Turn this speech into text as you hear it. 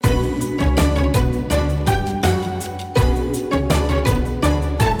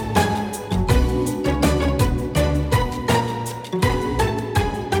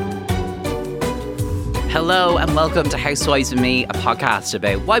Hello and welcome to Housewives with Me, a podcast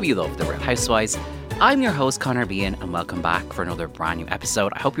about why we love the Real Housewives. I'm your host, Connor Bean, and welcome back for another brand new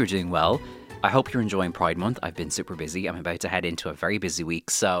episode. I hope you're doing well. I hope you're enjoying Pride Month. I've been super busy. I'm about to head into a very busy week,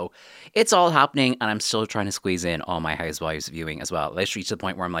 so it's all happening, and I'm still trying to squeeze in all my Housewives viewing as well. Literally to the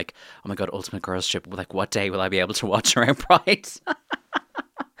point where I'm like, oh my god, Ultimate Girls Trip, like what day will I be able to watch around Pride?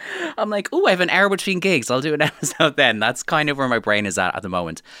 I'm like, oh, I have an hour between gigs. I'll do an episode then. That's kind of where my brain is at the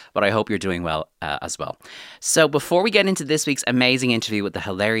moment. But I hope you're doing well as well. So before we get into this week's amazing interview with the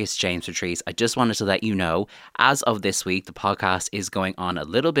hilarious James Patrice, I just wanted to let you know, as of this week, the podcast is going on a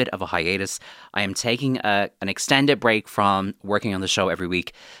little bit of a hiatus. I am taking an extended break from working on the show every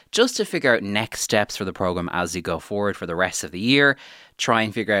week just to figure out next steps for the program as we go forward for the rest of the year. Try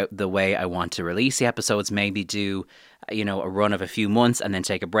and figure out the way I want to release the episodes, maybe do a run of a few months and then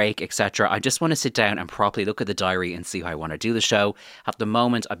take a break, etc. I just want to sit down and properly look at the diary and see how I want to do the show. At the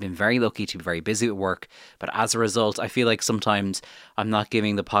moment, I've been very lucky to be very busy at work, but as a result, I feel like sometimes I'm not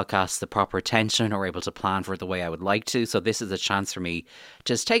giving the podcast the proper attention or able to plan for it the way I would like to. So this is a chance for me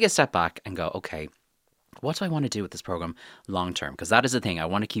to just take a step back and go, okay, what do I want to do with this program long term? Because that is the thing. I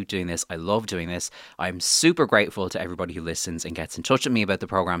want to keep doing this. I love doing this. I'm super grateful to everybody who listens and gets in touch with me about the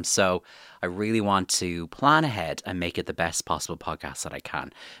program. So I really want to plan ahead and make it the best possible podcast that I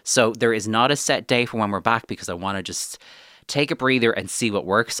can. So there is not a set day for when we're back because I want to just take a breather and see what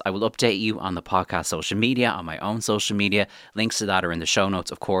works. I will update you on the podcast social media, on my own social media. Links to that are in the show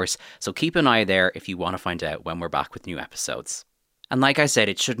notes, of course. So keep an eye there if you want to find out when we're back with new episodes. And like I said,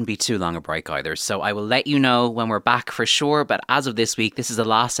 it shouldn't be too long a break either, so I will let you know when we're back for sure. But as of this week, this is the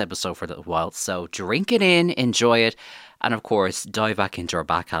last episode for a little while, so drink it in, enjoy it, and of course, dive back into our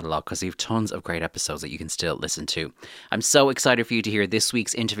back catalogue because we have tons of great episodes that you can still listen to. I'm so excited for you to hear this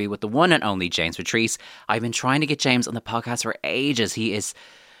week's interview with the one and only James Patrice. I've been trying to get James on the podcast for ages. He is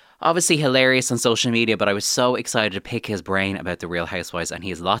obviously hilarious on social media, but I was so excited to pick his brain about the Real Housewives, and he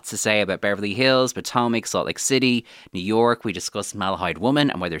has lots to say about Beverly Hills, Potomac, Salt Lake City, New York. We discussed Malahide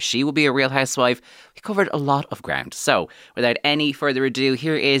Woman and whether she will be a Real Housewife. We covered a lot of ground. So without any further ado,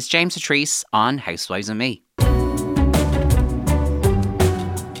 here is James Patrice on Housewives and Me.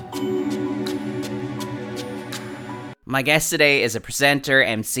 My guest today is a presenter,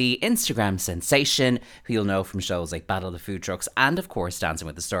 MC, Instagram sensation who you'll know from shows like Battle of the Food Trucks and, of course, Dancing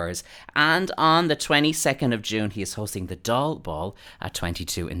with the Stars. And on the 22nd of June, he is hosting the Doll Ball at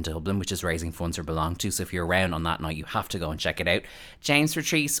 22 in Dublin, which is raising funds for Belong To. So if you're around on that night, you have to go and check it out. James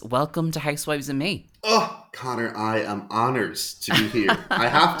Patrice, welcome to Housewives and Me. Oh, Connor, I am honoured to be here. I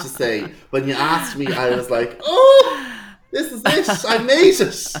have to say, when you asked me, I was like, oh, this is it. I made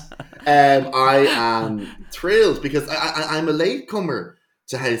it. I am thrilled because I'm a latecomer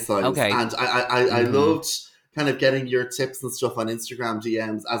to Housewives, okay. And I loved kind of getting your tips and stuff on Instagram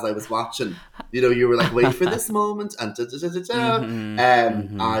DMs as I was watching. You were like, wait for this moment, and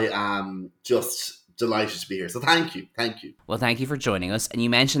I am just delighted to be here. So thank you. Well, thank you for joining us. And you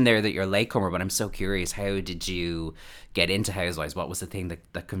mentioned there that you're a latecomer, but I'm so curious, how did you get into Housewives? What was the thing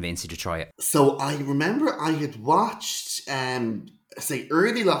that convinced you to try it? So I remember I had watched, say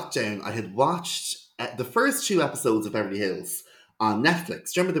early lockdown, I had watched the first 2 episodes of Beverly Hills on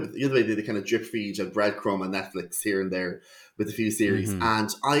Netflix. Do you remember the other way they kind of drip feed and breadcrumb on Netflix here and there with a few series? And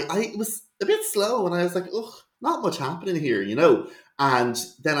I was a bit slow and I was like, ugh, not much happening here, And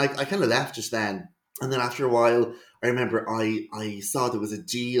then I kind of left just then. And then after a while, I remember I saw there was a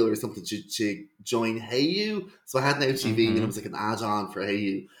deal or something to join Hayu. So I had Now TV and it was like an add-on for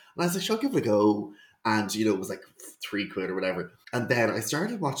Hayu. And I was like, sure, I'll give it a go. And, it was like £3 or whatever. And then I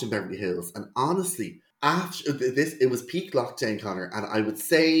started watching Beverly Hills. And honestly, after this, it was peak lockdown, Connor. And I would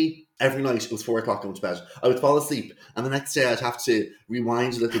say every night it was 4 o'clock going to bed. I would fall asleep. And the next day I'd have to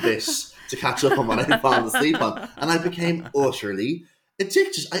rewind a little bit to catch up on what I'd fallen asleep on. And I became utterly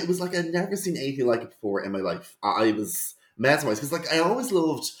addicted. It was like I'd never seen anything like it before in my life. I was mesmerized because I always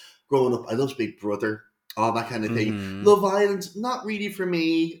loved growing up. I loved Big Brother, all that kind of thing. Love Island, not really for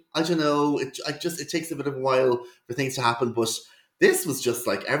me. I don't know. It takes a bit of a while for things to happen. But this was just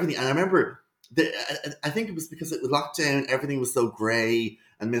like everything. And I remember, I think it was because it was lockdown. Everything was so grey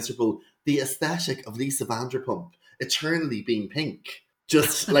and miserable. The aesthetic of Lisa Vanderpump eternally being pink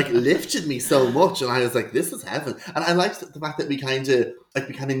just lifted me so much, and I was like, this is heaven. And I liked the fact that we kind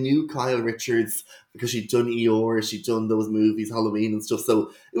of knew Kyle Richards because she'd done Eeyore, she'd done those movies, Halloween and stuff.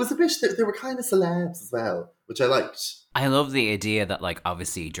 So it was a bit, they were kind of celebs as well, which I liked. I love the idea that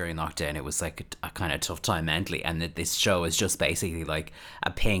obviously during lockdown it was a kind of tough time mentally, and that this show is just basically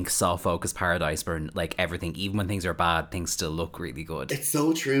a pink soft focus paradise where everything, even when things are bad, things still look really good. It's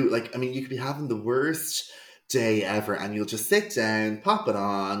so true. You could be having the worst day ever and you'll just sit down, pop it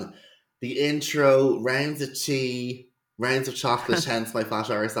on, the intro, rounds of tea, rounds of chocolate, hence my fat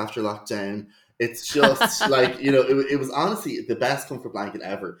arse after lockdown. It's just like, it was honestly the best comfort blanket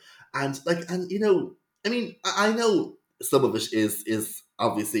ever. And I mean, I know some of it is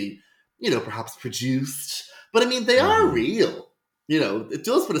obviously, perhaps produced, but I mean, they are real. It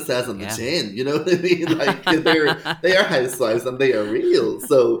does what it says on the tin. You know what I mean? Like they are housewives and they are real.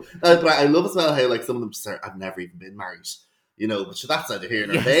 So, but I love as well how like some of them just are, I've never even been married. But that's neither here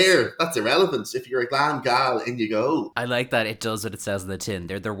nor there. That's irrelevant. If you're a glam gal, in you go. I like that it does what it says on the tin.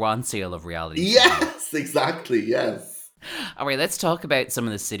 They're the one seal of reality. Yes, exactly. Yes. All right, let's talk about some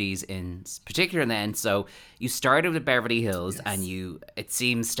of the cities in particular then. So you started with Beverly Hills and it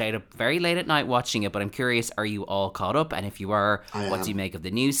seems, stayed up very late at night watching it, but I'm curious, are you all caught up? And if you are, what do you make of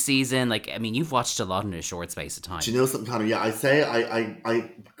the new season? Like, I mean, you've watched a lot in a short space of time. Do you know something, Connor? Yeah, I say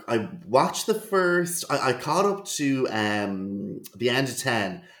I watched the first, I caught up to the end of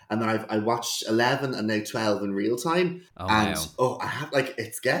 10, and then I watched 11 and now 12 in real time. I have, like,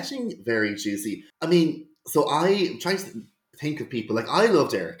 it's getting very juicy. I mean, so I'm trying to think of people. Like, I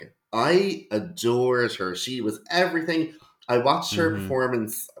loved Erica. I adored her. She was everything. I watched her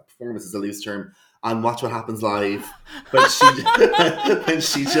performance is a loose term, on Watch What Happens Live when she just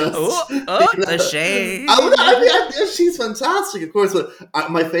the shade. She's fantastic, of course. But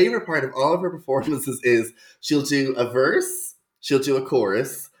my favorite part of all of her performances is she'll do a verse, she'll do a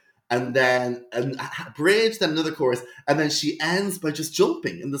chorus, and then a bridge, then another chorus, and then she ends by just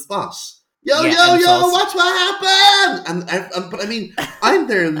jumping in the spot. Yo, watch what happened! But I mean, I'm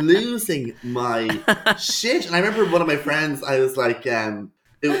there losing my shit. And I remember one of my friends, I was like,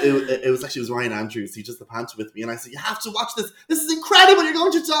 it was Ryan Andrews. He just the panto with me, and I said, "You have to watch this. This is incredible. You're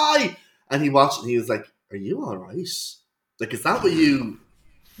going to die." And he watched, and he was like, "Are you all right? Like, is that what you?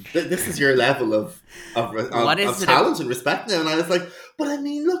 This is your level of talent and respect now?" And I was like, "But I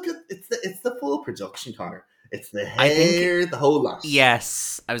mean, look at it's the full production, Connor. It's the hair, the whole lot."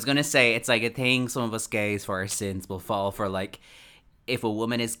 Yes, I was gonna say it's like a thing some of us gays for our sins will fall for. Like, if a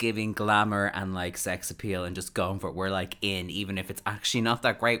woman is giving glamour and like sex appeal and just going for it, we're like in, even if it's actually not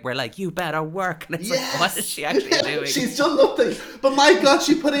that great. We're like, you better work, and it's like, what is she actually doing? She's done nothing. But my God,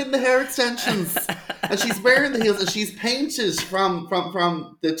 she put in the hair extensions, and she's wearing the heels, and she's painted from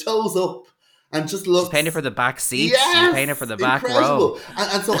the toes up. And just looks... She's painted for the back seats. Yes, she's painted for the back row.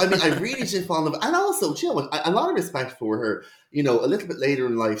 And so, I mean, I really did fall in love. And also, you know what? A lot of respect for her, a little bit later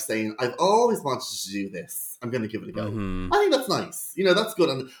in life saying, I've always wanted to do this. I'm going to give it a go. I think that's nice. That's good.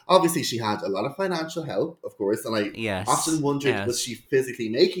 And obviously, she had a lot of financial help, of course. And I often wondered, was she physically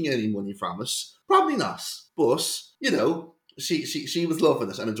making any money from it? Probably not. But, she was loving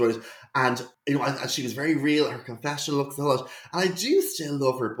it and enjoyed it, and and she was very real. Her confession looks a lot, and I do still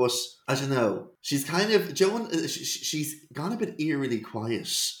love her, but I don't know. She's kind of she's gone a bit eerily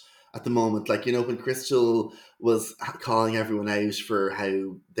quiet at the moment. Like when Crystal was calling everyone out for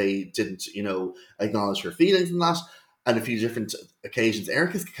how they didn't acknowledge her feelings and that, and a few different occasions,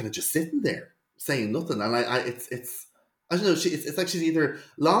 Erica's kind of just sitting there saying nothing, and it's I don't know. It's like she's either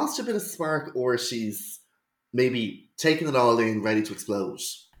lost a bit of spark or she's maybe taking it all in, ready to explode.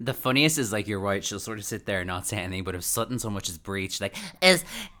 The funniest is, like, you're right, she'll sort of sit there and not say anything, but if Sutton so much is breached, like, is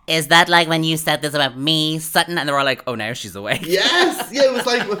that like when you said this about me, Sutton? And they were all like, oh, now she's awake. Yes! Yeah, it was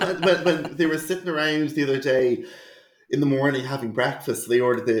like when they were sitting around the other day in the morning having breakfast, they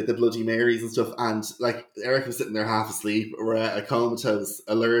ordered the Bloody Marys and stuff, and, like, Eric was sitting there half asleep, or a comatose,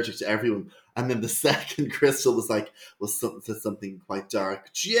 allergic to everyone. And then the second Crystal was like, said something quite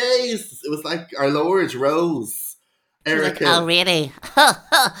dark. Jeez! It was like our Lord Rose. Erica. Like, oh, really?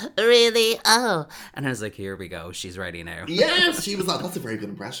 Really? Oh. And I was like, here we go. She's ready now. Yes, she was on. That's a very good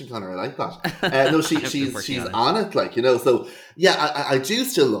impression, Connor. I like that. No, she's on it, like, So, yeah, I do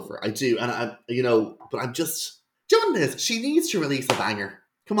still love her. I do. And, but I'm just... Do you know what it is? She needs to release a banger.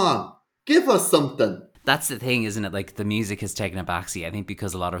 Come on. Give us something. That's the thing, isn't it? Like, the music has taken a backseat, I think,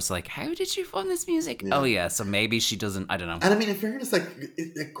 because a lot of us are like, how did you find this music? Yeah. Oh, yeah, so maybe she doesn't, I don't know. And I mean, in fairness, like,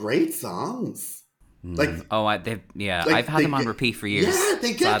 great songs. Like, I've had them on repeat for years. Yeah,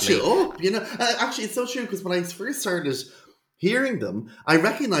 they get you up, Actually, it's so true, because when I first started hearing them, I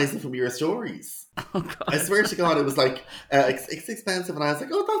recognized them from your stories. Oh, God. I swear to God, it was like, it's expensive, and I was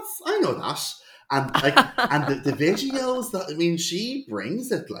like, I know that. And, like, and the videos, that, I mean, she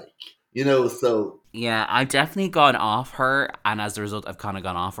brings it, like... so... Yeah, I've definitely gone off her, and as a result, I've kind of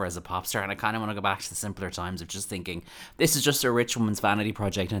gone off her as a pop star, and I kind of want to go back to the simpler times of just thinking, this is just a rich woman's vanity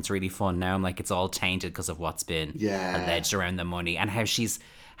project, and it's really fun. Now I'm like, it's all tainted because of what's been alleged around the money, and how she's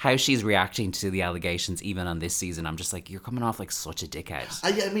reacting to the allegations, even on this season. I'm just like, you're coming off like such a dickhead.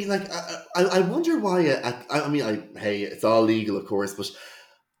 I mean, like, I wonder why, hey, it's all legal, of course, but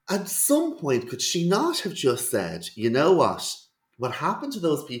At some point, could she not have just said, you know what? What happened to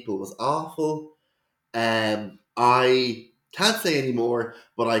those people was awful. I can't say anymore,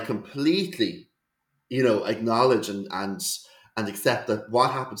 but I completely, acknowledge and accept that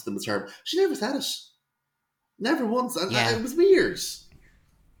what happened to them was terrible. She never said it. Never once. And Yeah. it was weird.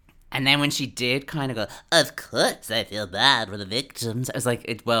 And then when she did kind of go, of course I feel bad for the victims, I was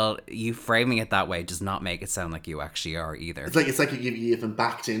like, well, you framing it that way does not make it sound like you actually are either. It's like you even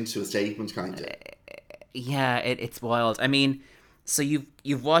backed into a statement, kind of. Yeah, it's wild. I mean, so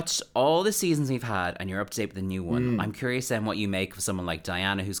you've watched all the seasons we've had, and you're up to date with the new one. I'm curious then what you make of someone like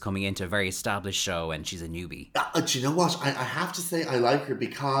Diana, who's coming into a very established show, and she's a newbie. Do you know what? I have to say I like her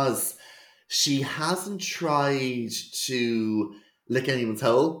because she hasn't tried to lick anyone's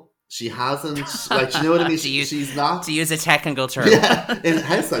hole. She hasn't, like, you know what I mean? She's not. To use a technical term. Yeah, in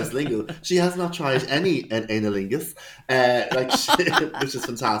housewives lingo, she has not tried any analingus, which is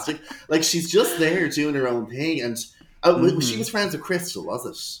fantastic. Like, she's just there doing her own thing. And she was friends with Crystal, was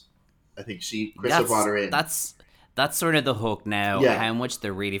it? I think Crystal brought her in. That's sort of the hook now. Yeah. How much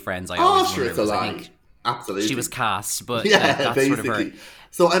they're really friends, I always wonder. It's a lie. Absolutely. She was cast, but yeah, that's basically. sort of her.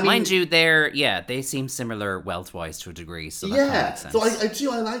 So, I mean, mind you, they seem similar wealth-wise to a degree, so that kind of makes sense.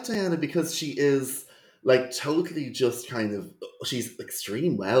 So I like Diana because she is, like, totally just kind of, she's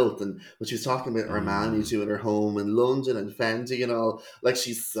extreme wealth, and when she was talking about Armani doing her home in London and Fendi and all, like,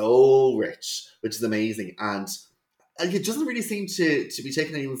 she's so rich, which is amazing, and it doesn't really seem to be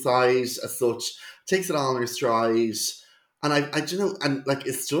taking anyone's side as such, takes it all in her stride, and I you know, and, like,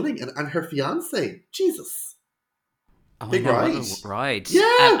 it's stunning, and her fiance, Jesus. Big right.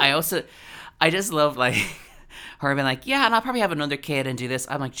 Yeah. And I just love, like, her being like, yeah, and I'll probably have another kid and do this.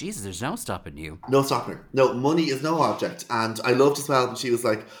 I'm like, Jesus, there's no stopping you. No stopping her. No, money is no object. And I loved as well when she was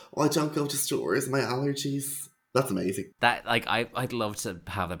like, oh, I don't go to stores, my allergies. That's amazing. That, like, I'd love to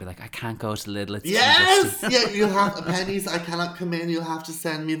have that be like, I can't go to Lidl. It's yes! Yeah, you'll have the pennies. I cannot come in. You'll have to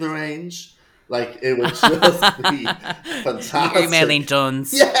send me the range. Like, it would just be fantastic. You're emailing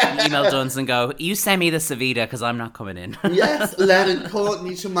Duns. Yeah. You email Duns and go, you send me the Savita because I'm not coming in. Yes, let it caught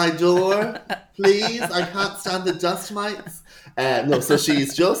me to my door, please. I can't stand the dust mites. No, so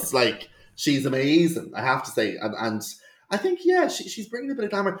she's just, like, she's amazing, I have to say. And I think, yeah, she's bringing a bit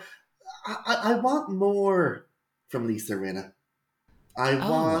of glamour. I want more from Lisa Rinna. I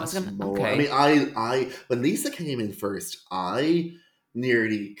want more. Okay. I mean, I when Lisa came in first, I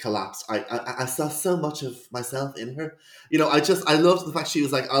nearly collapsed. I saw so much of myself in her. You know, I loved the fact she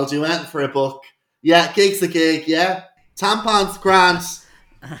was like, I'll do anything for a buck. Yeah, gig's a gig, yeah. Tampons, grant.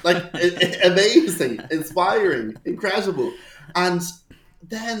 Like, amazing, inspiring, incredible. And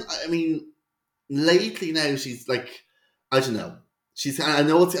then, I mean, lately now she's like, I don't know. I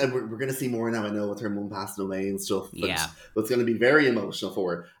know we're going to see more now. I know with her mum passing away and stuff. But it's going to be very emotional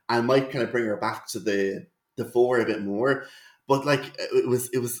for her. And might kind of bring her back to the fore a bit more. But, like, it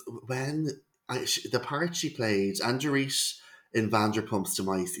was when the part she played, Anne-Dorit in Vanderpump's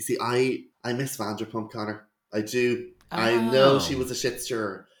Demise. You see, I miss Vanderpump, Connor. I do. Oh. I know she was a shit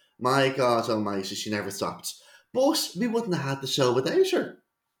stirrer. My God almighty, she never stopped. But we wouldn't have had the show without her.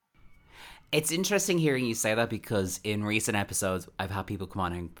 It's interesting hearing you say that because in recent episodes, I've had people come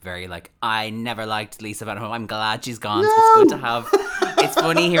on and very like, I never liked Lisa Vanderpump. I'm glad she's gone. No! So it's good to have. It's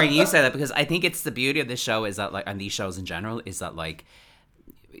funny hearing you say that because I think it's the beauty of this show is that, like, and these shows in general, is that, like,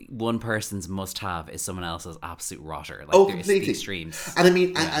 one person's must-have is someone else's absolute rotter. Like, completely. The extremes. And I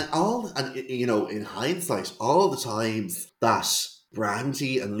mean, and you know, in hindsight, all the times that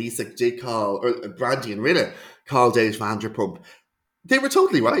Brandy and Lisa did call, or Brandy and Rinna called out Vanderpump, they were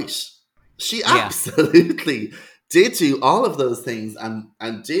totally right. She absolutely did do all of those things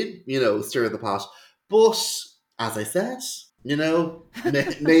and did, you know, stir the pot. But, as I said, you know,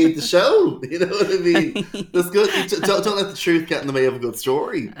 made the show. You know what I mean? That's good. Don't let the truth get in the way of a good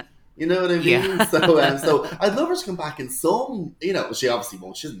story. You know what I mean? Yeah. So I'd love her to come back in some, you know, she obviously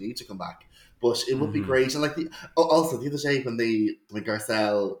won't. She doesn't need to come back. But it would be great. And, like, also the other day when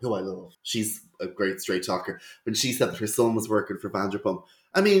Garcelle, who I love, she's a great straight talker, when she said that her son was working for Vanderpump.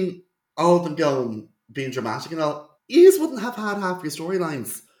 I mean, all of them being dramatic and all, you just wouldn't have had half your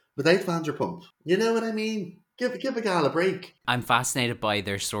storylines without Vanderpump. You know what I mean? Give a gal a break. I'm fascinated by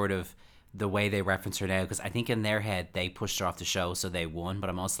their sort of the way they reference her now, because I think in their head they pushed her off the show so they won, but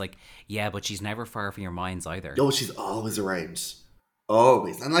I'm also like, yeah, but she's never far from your minds either. No, she's always around.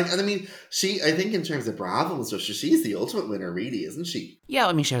 Always. And I mean, I think in terms of Bravo and stuff, she's the ultimate winner, really, isn't she? Yeah,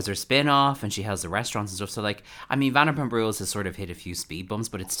 I mean, she has her spin-off and she has the restaurants and stuff. So, like, I mean, Vanderpump Rules has sort of hit a few speed bumps,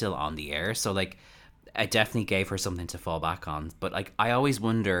 but it's still on the air. So, like, I definitely gave her something to fall back on. But, like, I always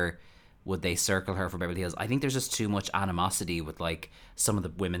wonder, would they circle her for Beverly Hills? I think there's just too much animosity with like some of the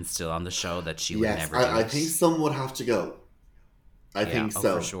women still on the show that she would Yes, never do I it. think some would have to go. I Yeah, think oh for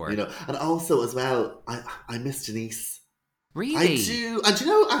so. sure. You know, and also as well, I miss Denise. I Really? do, and you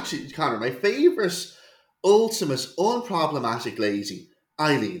know, actually, Connor, my favorite, ultimate, unproblematic lady,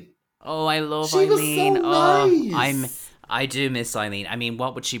 Eileen. Oh, I love She was Eileen. so Oh, nice. I do miss Eileen. I mean,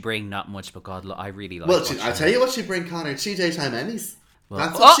 what would she bring? Not much, but God, I really Well, like I watching tell her. you what she'd bring, Connor. Two daytime Emmys. Well,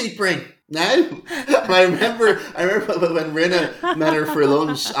 That's what oh, she'd bring. Now, and I remember when Rinna met her for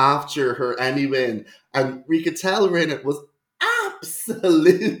lunch after her Emmy win, and we could tell Rinna was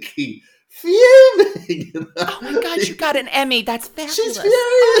absolutely fuming. oh my God, you got an Emmy. That's She's fabulous.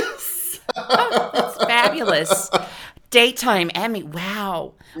 furious. Oh, that's fabulous. Daytime Emmy.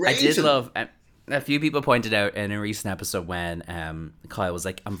 Wow. I did Raging. love. A few people pointed out in a recent episode when Kyle was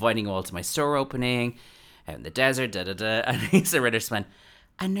like, "I'm inviting you all to my store opening out in the desert." Da da da. And Lisa Ritter just went,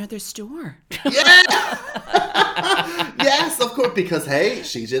 "Another store." Yeah. Yes, of course, because hey,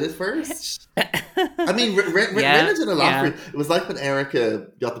 she did it first. I mean, Yeah, Rinna did a lot yeah. for it. It was like when Erica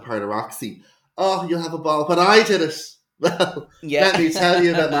got the part of Roxy. Oh, you'll have a ball, but I did it. Well, Yeah. let me tell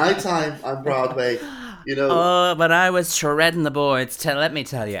you about my time on Broadway. You know, Oh, when I was shredding the boards, let me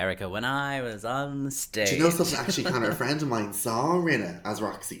tell you, Erica, when I was on the stage. do you know something? Actually, Connor, a friend of mine saw Rinna as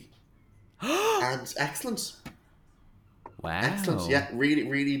Roxy, and excellent, Wow. excellent. Yeah, really,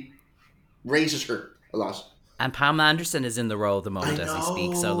 really rated her a lot. And Pamela Anderson is in the role at the moment I as we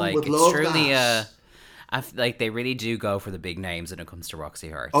speak. So, know, like, would it's love truly that. like they really do go for the big names when it comes to Roxy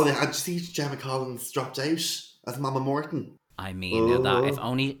Hart. Oh, I just see Gemma Collins dropped out as Mama Morton. I mean, that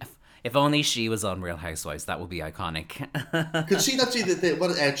Oh. if only she was on Real Housewives, that would be iconic. Could she not do the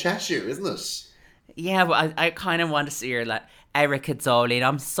what Cheshire, isn't it? Yeah, but I kind of want to see her like, Erica Darling,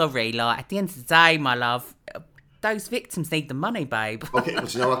 I'm sorry, like, at the end of the day, my love, those victims need the money, babe. Okay,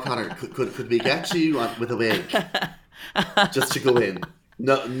 but you know what, Connor? Could we get you with a wig just to go in?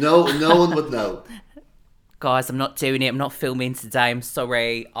 No one would know. Guys, I'm not doing it. I'm not filming today. I'm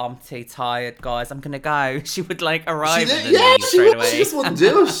sorry. I'm too tired, guys. I'm gonna go. She would like arrive and then leave She straight would. away. She just wouldn't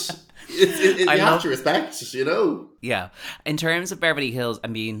do it. You I have love- to respect it, you know. Yeah. In terms of Beverly Hills, I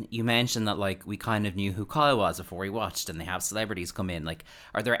mean, you mentioned that like we kind of knew who Kyle was before we watched, and they have celebrities come in. Like,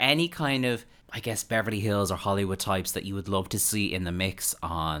 are there any kind of, I guess, Beverly Hills or Hollywood types that you would love to see in the mix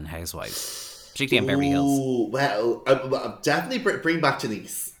on Housewives, particularly on Beverly Hills? Oh well, I'll definitely bring back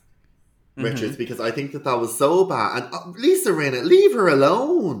Denise Richards because I think that was so bad. And Lisa Rinna, leave her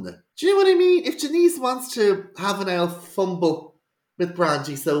alone. Do you know what I mean? If Denise wants to have an elf fumble with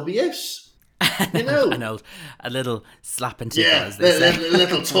Brandy, so be it. You know. A little slap and tickle, Yeah, as they say.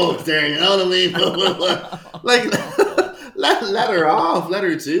 little tug there, you know what I mean? Like, let her off, let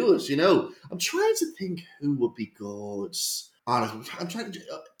her do it, you know? I'm trying to think who would be good. Honestly, I'm trying to.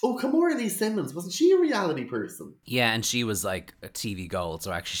 Kamora Lee Simmons, wasn't she a reality person? Yeah, and she was like a TV gold,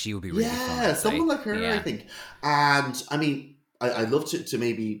 so actually she would be really fun. Yeah, I'd say. someone like her, Yeah. I think. And I mean, I'd love to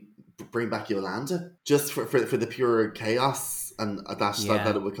maybe bring back Yolanda just for the pure chaos and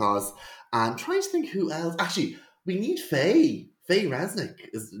that it would cause. And trying to think who else. Actually, we need Faye. Faye Resnick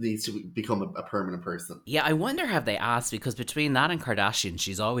needs to become a permanent person. Yeah, I wonder have they asked, because between that and Kardashian,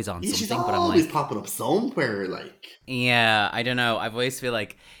 she's always on Yeah, something. she's But I'm always like, popping up somewhere. Like, yeah, I don't know. I've always feel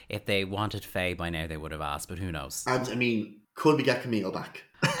like if they wanted Faye by now, they would have asked. But who knows? and I mean, could we get Camille back?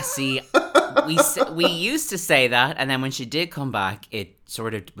 See, we used to say that, and then when she did come back, it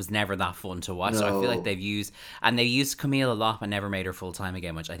sort of was never that fun to watch. So I feel like they used Camille a lot, but never made her full time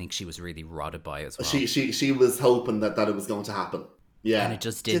again, which I think she was really rotted by as well. She was hoping that it was going to happen. Yeah, and it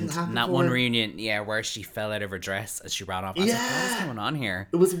just didn't. happen. And that for one her. reunion, yeah, where she fell out of her dress as she ran off. I was like, what is going on here?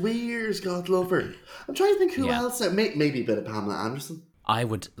 It was weird. God love her. I'm trying to think who Yeah. else. Maybe a bit of Pamela Anderson. I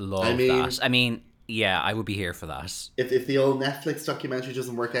would love I mean- that. I mean, yeah, I would be here for that. If the old Netflix documentary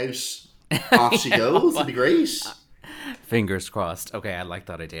doesn't work out, off she goes. It'd be great. Fingers crossed. Okay, I like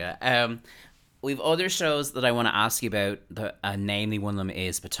that idea. We've other shows that I want to ask you about. Namely, one of them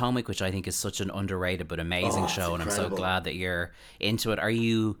is Potomac, which I think is such an underrated but amazing it's show, and I'm so incredible. glad that you're into it.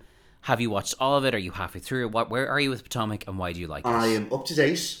 Have you watched all of it? Are you halfway through? Where are you with Potomac, and why do you like it? I am up to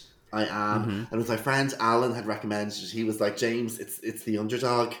date. I am, Mm-hmm. and as my friend Alan had recommended, he was like, James, it's the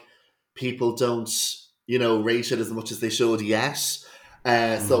underdog. People don't, rate it as much as they should yet.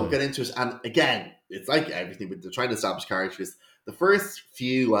 So get into it, and again, it's like everything, but they're trying to establish characters. The first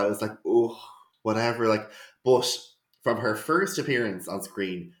few, I was like, oh, whatever, but from her first appearance on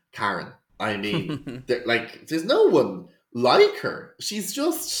screen, Karen, I mean, there's no one like her. She's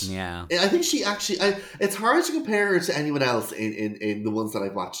just, Yeah. I think she actually, it's hard to compare her to anyone else in the ones that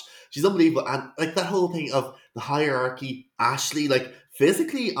I've watched. She's unbelievable. And like that whole thing of the hierarchy, Ashley, like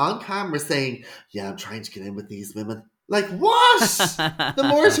physically on camera saying, yeah, I'm trying to get in with these women. Like, what? The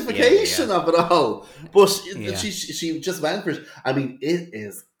mortification of it all. But she just went for it. I mean, it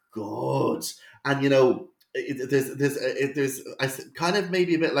is good. And, you know, there's kind of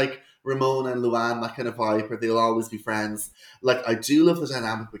maybe a bit like Ramona and Luann, that kind of vibe where they'll always be friends. Like, I do love the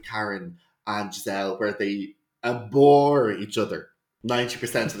dynamic with Karen and Giselle where they abhor each other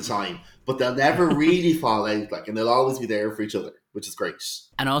 90% of the time, but they'll never really fall out, like, and they'll always be there for each other, which is great.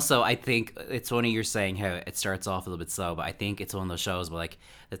 And also, I think it's funny you're saying how it starts off a little bit slow, but I think it's one of those shows where, like,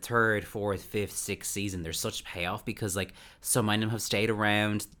 the third, fourth, fifth, sixth season, there's such payoff because, like, so many of them have stayed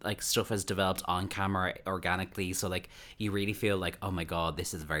around, like, stuff has developed on camera organically, so, like, you really feel like, oh my god,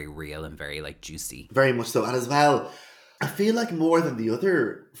 this is very real and very, like, juicy. Very much so. And as well, I feel like more than the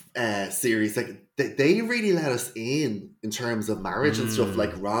other series, like, they really let us in terms of marriage and stuff, like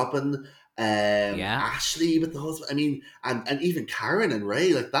Robin, Ashley with the husband. I mean, and even Karen and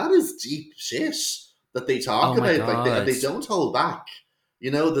Ray, like, that is deep shit that they talk about. Like, they don't hold back. You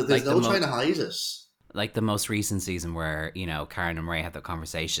know, that there's no trying to hide it. Like the most recent season where, you know, Karen and Ray had the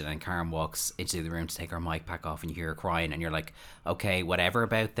conversation and Karen walks into the room to take her mic pack off and you hear her crying and you're like, okay, whatever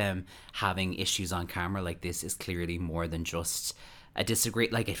about them having issues on camera, like, this is clearly more than just a disagree.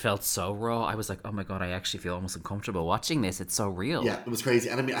 Like, it felt so raw. I was like, oh my god, I actually feel almost uncomfortable watching this. It's so real. Yeah, it was crazy.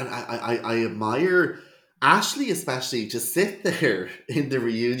 And I mean, I admire Ashley especially to sit there in the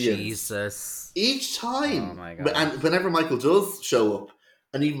reunion. Jesus. Each time. Oh my god. And whenever Michael does show up,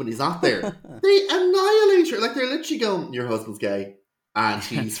 and even when he's not there, they annihilate her. Like, they're literally going, your husband's gay, and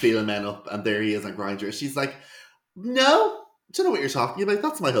he's feeling men up, and there he is on Grindr. She's like, no, don't know what you're talking about.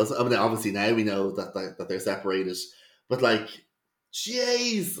 That's my husband. I mean, obviously now we know that they're separated, but like,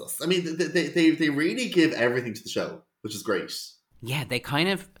 Jesus. I mean, they really give everything to the show, which is great. Yeah, they kind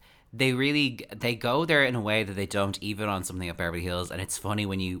of, they go there in a way that they don't even on something like Beverly Hills, and it's funny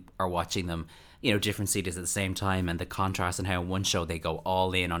when you are watching them, you know, different cities at the same time, and the contrast and how in one show they go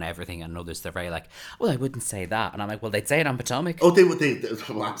all in on everything and others they're very like, well, I wouldn't say that, and I'm like, well, they'd say it on Potomac. Oh, they would,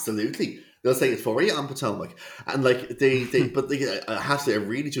 well, absolutely, they'll say it for you on Potomac, and like but I have to say, I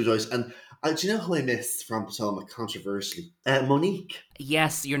really do enjoy it. And do you know who I miss from Potomac, controversially? Monique.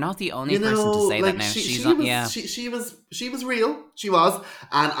 Yes, you're not the only person to say like, that now. She was real. She was,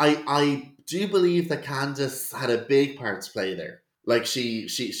 and I do believe that Candace had a big part to play there. Like, she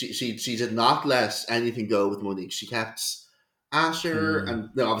did not let anything go with Monique. She kept Asher, and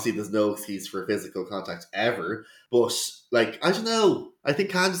no, obviously there's no excuse for physical contact ever. But like, I don't know. I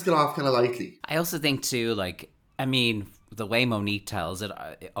think Candace got off kind of lightly. I also think too, like, I mean, the way Monique tells it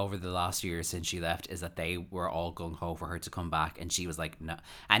over the last year since she left is that they were all gung-ho for her to come back, and she was like, no.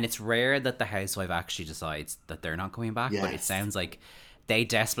 And it's rare that the housewife actually decides that they're not coming back, but it sounds like they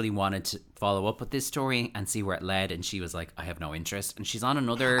desperately wanted to follow up with this story and see where it led, and she was like, I have no interest. And she's on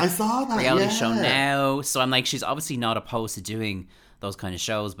another reality show now, so I'm like, she's obviously not opposed to doing those kind of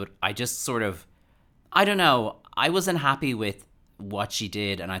shows, but I just sort of, I don't know, I wasn't happy with what she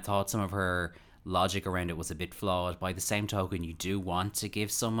did, and I thought some of her logic around it was a bit flawed. By the same token, you do want to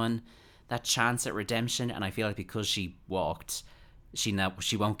give someone that chance at redemption, and I feel like because she walked, she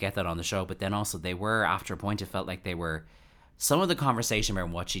won't get that on the show. But then also, they were, after a point, it felt like they were, some of the conversation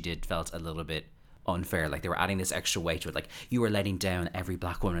around what she did felt a little bit unfair. Like, they were adding this extra weight to it, like, you were letting down every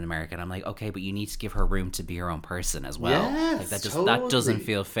black woman in America, and I'm like, okay, but you need to give her room to be her own person as well. Yes, like, that doesn't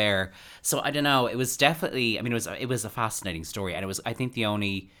feel fair. So I don't know, it was definitely, I mean, it was a fascinating story, and it was, I think, the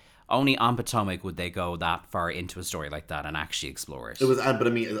only on Potomac would they go that far into a story like that and actually explore it. It was, but I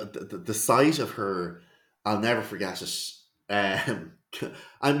mean, the sight of her, I'll never forget it.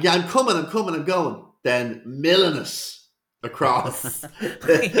 I'm going. Then milling it across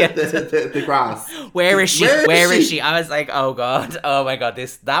the grass. Where is she? I was like, oh god, oh my god,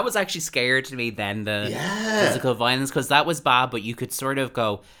 that was actually scarier to me than the physical violence, because that was bad, but you could sort of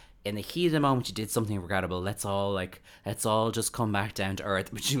go, in the heat of the moment you did something regrettable, let's all just come back down to earth.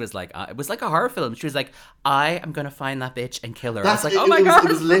 But she was like, it was like a horror film. She was like, I am gonna find that bitch and kill her. I was like, oh my god.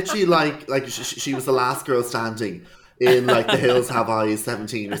 It was literally like she was the last girl standing in, like, The Hills Have Eyes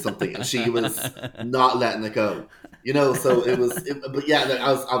 17 or something, and she was not letting it go, you know. So it was, but yeah, there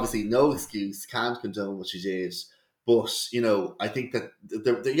was obviously no excuse, can't condone what she did, but, you know, I think that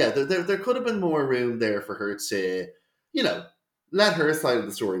there could have been more room there for her to, you know, let her side of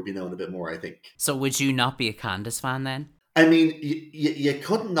the story be known a bit more, I think. So would you not be a Candace fan then? I mean, you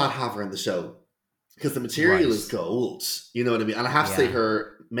couldn't not have her in the show, because the material is gold, you know what I mean. And I have to say,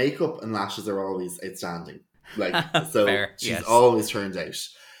 her makeup and lashes are always outstanding. Like, so Fair, she's yes. always turned out.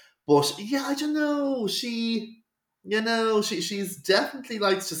 But yeah, I don't know. She's definitely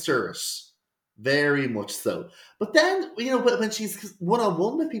likes to stir it. Very much so. But then, when she's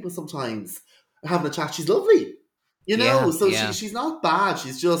one-on-one with people sometimes, having a chat, she's lovely. Yeah, So yeah. she's not bad.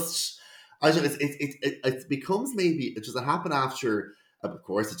 She's just, I don't know, it becomes maybe, it doesn't happen after, of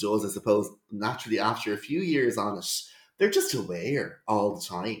course it does, I suppose, naturally after a few years on it. They're just aware all the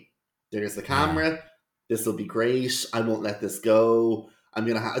time. There's the Yeah. camera. This will be great. I won't let this go. I'm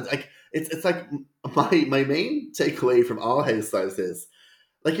gonna have like it's like my main takeaway from all Housewives is,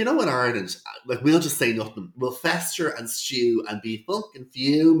 like, in Ireland, like, we'll just say nothing. We'll fester and stew and be fucking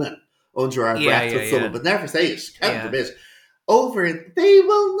fuming under our Yeah, breath yeah, with someone, yeah. but never say it. Heaven Yeah. forbid. Over it, they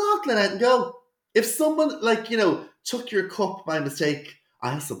will not let it go. If someone, like, took your cup by mistake, I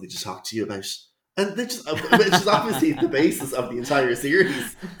have something to talk to you about. And they just, which is obviously the basis of the entire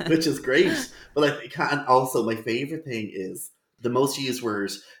series, which is great. But, like, and also my favorite thing is the most used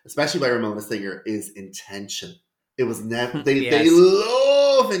word, especially by Ramona Singer, is intention. It was never, they Yes.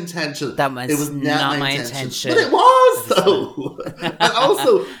 love intention. That It was was not not my my intention. But intention. it was, That is though. And not.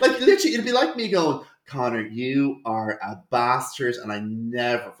 also, like, literally, it'd be like me going, Connor, you are a bastard and I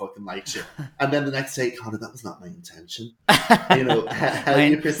never fucking liked you. And then the next day, Connor, that was not my intention. How you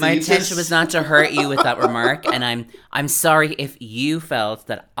My perceived intention was not it. to hurt you with that remark, and I'm sorry if you felt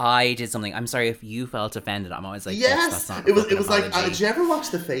that I did something. I'm sorry if you felt offended. I'm always like, oops, that's Yes, not a it was. fucking It was like. apology. Did you ever watch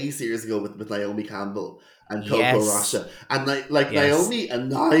The Face years ago with Naomi Campbell and Coco Yes, Rocha? And like yes. Naomi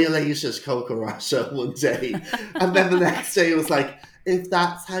annihilated Coco Rocha one day, and then the next day it was like, if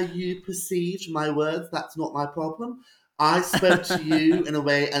that's how you perceived my words, that's not my problem. I spoke to you in a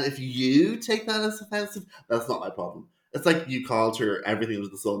way, and if you take that as offensive, that's not my problem. It's like you called her everything under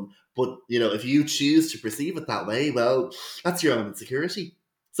the sun, but if you choose to perceive it that way, well, that's your own insecurity.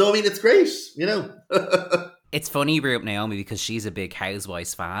 So I mean, it's great. It's funny you bring up Naomi because she's a big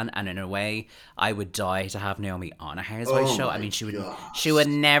Housewives fan, and in a way, I would die to have Naomi on a Housewives Oh show. I my mean, she would gosh.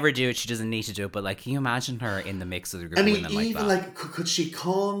 never do it. She doesn't need to do it. But like, can you imagine her in the mix of a group I of mean, women like even that? like, could she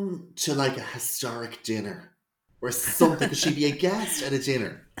come to like a historic dinner or something? Could she be a guest at a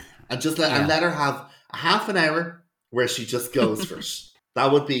dinner and just Yeah. let her have a half an hour where she just goes for it?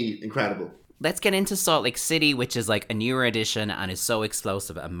 That would be incredible. Let's get into Salt Lake City, which is like a newer edition and is so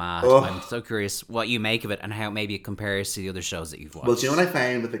explosive and mad. I'm Oh, so curious what you make of it and how maybe it compares to the other shows that you've well, do you know watched. what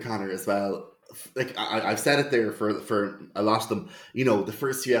I found with the Connor as well? Like, I've said it there for a lot of them. The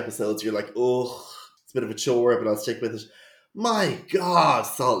first few episodes, you're like, oh, it's a bit of a chore, but I'll stick with it. My God,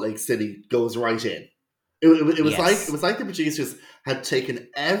 Salt Lake City goes right in. It Yes. was like the producers had taken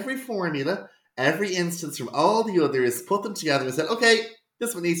every formula, every instance from all the others, put them together and said, okay,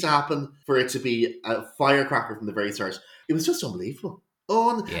 this one needs to happen for it to be a firecracker from the very start. It was just unbelievable.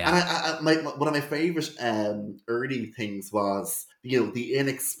 And Yeah. one of my favorite early things was the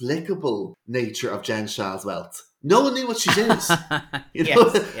inexplicable nature of Jen Shah's wealth. No one knew what she did.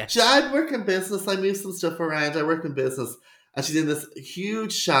 Yes. I work in business. I move some stuff around. I work in business, and she's in this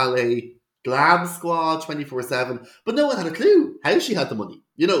huge chalet, glam squad 24/7. But no one had a clue how she had the money.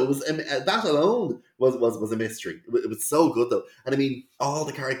 It was that alone was a mystery. It was so good though, and I mean, all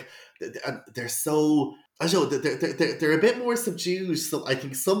the characters, they're so. I don't know they're a bit more subdued. So I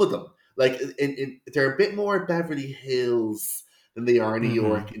think some of them, like they're a bit more Beverly Hills than they are in New Hmm.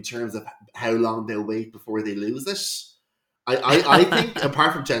 York in terms of how long they'll wait before they lose it. I think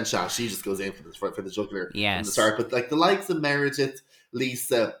apart from Jen Shah, she just goes in for the juggler from the Yes. start. But like the likes of Meredith,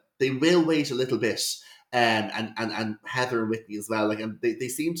 Lisa, they will wait a little bit, and Heather and Whitney as well. Like, and they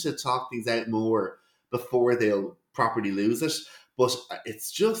seem to talk things out more before they'll properly lose it. But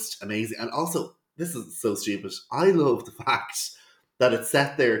it's just amazing, and also this is so stupid. I love the fact that it's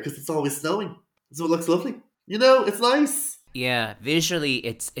set there because it's always snowing, so it looks lovely. It's nice. Yeah, visually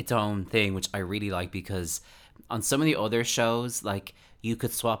it's its own thing, which I really like because on some of the other shows, like you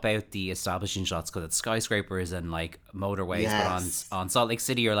could swap out the establishing shots because it's skyscrapers and like motorways, but on Yes. on Salt Lake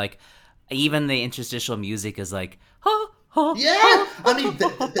City, you're like even the interstitial music is like ha ha Yeah, ha I ha mean, ha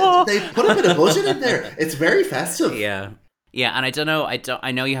ha ha. they put a bit of budget in there. It's very festive. Yeah. Yeah, and I don't know.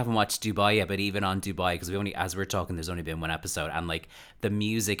 I know you haven't watched Dubai yet, but even on Dubai, because we only, as we're talking, there's only been one episode, and like the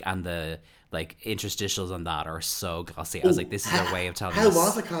music and the like interstitials on that are so glossy. I was like, Oh, this is their way of telling how was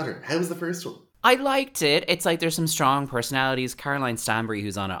us. it, Connor? How was the first one? I liked it. It's like there's some strong personalities. Caroline Stanbury,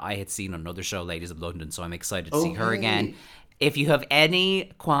 who's on it, I had seen on another show, Ladies of London, so I'm excited to see her again. Okay. If you have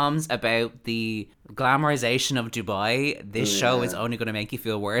any qualms about the glamorization of Dubai, this show is Yeah. only going to make you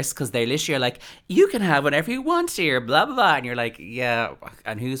feel worse because they literally are like, you can have whatever you want here, blah, blah, blah. And you're like, yeah,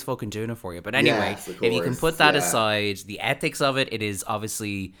 and who's fucking doing it for you? But anyway, Yes, of if you can put course. that Yeah. aside, the ethics of it, it is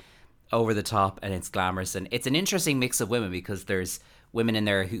obviously over the top and it's glamorous, and it's an interesting mix of women because there's women in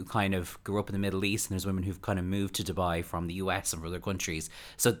there who kind of grew up in the Middle East, and there's women who've kind of moved to Dubai from the US and from other countries.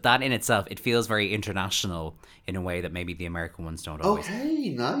 So that in itself, it feels very international in a way that maybe the American ones don't always. Okay,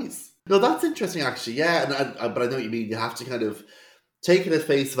 nice. No, that's interesting actually. Yeah, but I know what you mean. You have to kind of take it at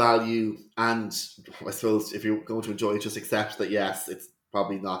face value, and I suppose if you're going to enjoy it, just accept that yes, it's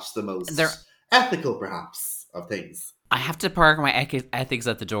probably not the most ethical, perhaps, of things. I have to park my ethics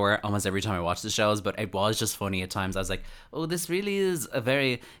at the door almost every time I watch the shows, but it was just funny at times. I was like, oh, this really is a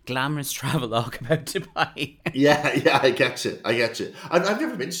very glamorous travelogue about Dubai. Yeah, I get you. I've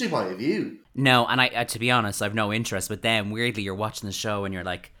never been to Dubai, have you? No, and I to be honest, I've no interest. But then, weirdly, you're watching the show and you're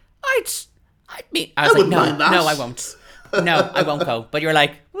like, I was like, no, I won't. No, I won't go. But you're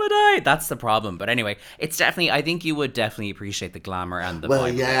like, would I? That's the problem. But anyway, it's definitely, I think you would definitely appreciate the glamour and the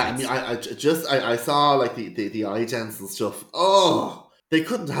vibe. Yeah, I mean, I saw like the eye gents and stuff. Oh, they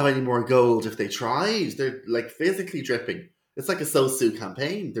couldn't have any more gold if they tried. They're like physically dripping. It's like a SoSu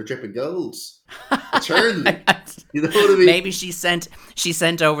campaign. They're dripping gold. Eternally. You know what I mean? Maybe she sent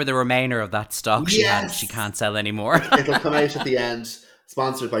over the remainder of that stock she can't sell anymore. It'll come out at the end,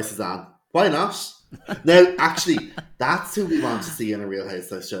 sponsored by Suzanne. Why not? Now, actually, that's who we want to see in a Real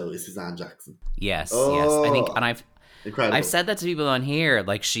Housewives show is Suzanne Jackson. Yes. I think, and incredible. I've said that to people on here.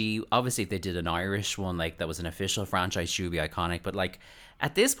 Like, she obviously, if they did an Irish one, like that was an official franchise, she would be iconic. But like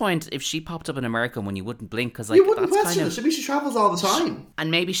at this point, if she popped up in America when you wouldn't blink, because like you wouldn't that's question kind of, it. She travels all the time,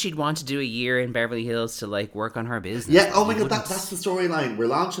 and maybe she'd want to do a year in Beverly Hills to like work on her business. Yeah. Oh my god, that's the storyline. We're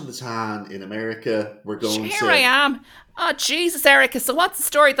launching the tan in America. We're going. Here I am. Oh Jesus, Erica. So what's the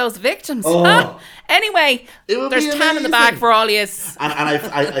story of those victims? Huh? Anyway, there's tan in the bag for all yous. And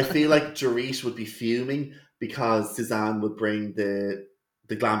I feel like Dorit would be fuming because Suzanne would bring the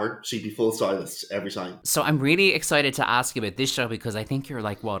glamour. She'd be full stylist every time. So I'm really excited to ask you about this show because I think you're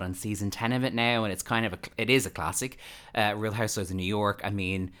like on season 10 of it now, and it's kind of it is a classic. Real Housewives of New York. I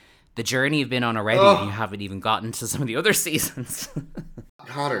mean, the journey you've been on already, and you haven't even gotten to some of the other seasons.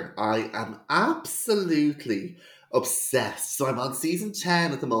 Connor, I am absolutely obsessed. So I'm on season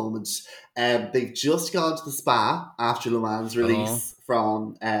 10 at the moment. They've just gone to the spa after Luann's release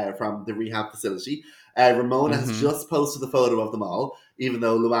from the rehab facility. Ramona has just posted the photo of them all, even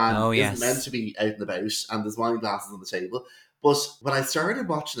though Luann isn't meant to be out and about, and there's wine glasses on the table. But when I started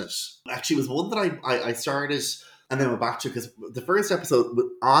watching it, actually it was one that I started and then went back to, because the first episode,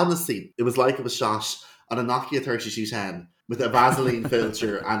 honestly, it was like it was shot on a Nokia 3210 with a Vaseline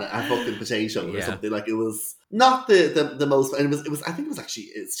filter and a fucking potato or something. Like, it was not the most, and it was I think it was actually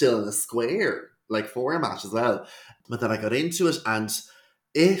still in a square like format as well. But then I got into it, and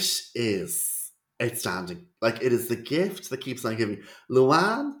it is outstanding. Like, it is the gift that keeps on giving.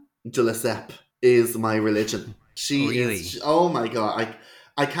 Luann de Lesseps is my religion. She is. Oh my god,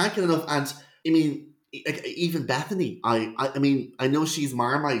 I can't get enough. And I mean, even Bethany. I mean, I know she's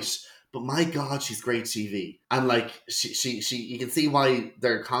Marmite, but my god, she's great TV. And like, she you can see why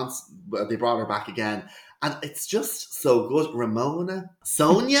they brought her back again. And it's just so good. Ramona,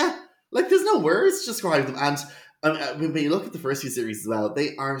 Sonia, like, there's no words to describe them. And when you look at the first few series as well,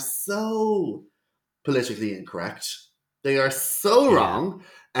 they are so politically incorrect. They are so wrong.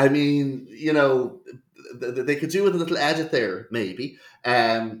 I mean, you know, they could do with a little edit there, maybe.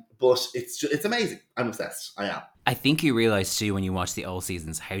 But it's amazing. I'm obsessed. I am. I think you realise too when you watch the old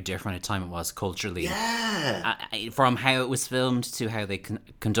seasons how different a time it was culturally. Yeah. From how it was filmed to how they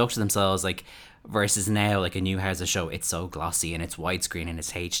conducted themselves, like, versus now, like a new House of show, it's so glossy and it's widescreen and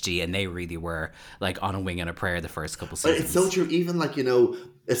it's HD, and they really were like on a wing and a prayer the first couple seasons. But it's so true. Even like, you know,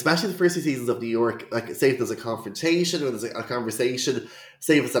 especially the first few seasons of New York, like, say if there's a confrontation or there's a conversation,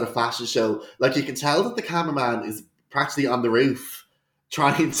 say if it's at a fashion show, like, you can tell that the cameraman is practically on the roof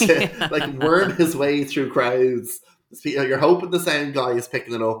trying to like worm his way through crowds. You're hoping the sound guy is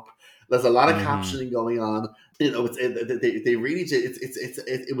picking it up. There's a lot of captioning going on. You know, they really did.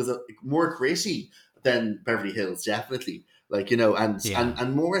 It was more gritty than Beverly Hills, definitely. Like, you know,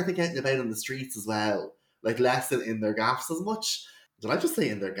 and more, I think, out and about on the streets as well. Like, less in their gaffs as much. Did I just say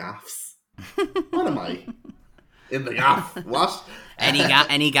in their gaffs? What am I? In the gaff? What? Any gaffs?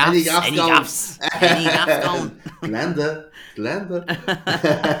 Any gaffs going? Glenda.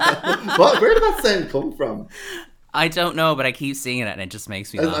 What? Where did that sound come from? I don't know, but I keep seeing it and it just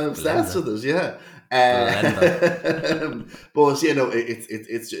makes me laugh. I'm obsessed with it, yeah. But, you know,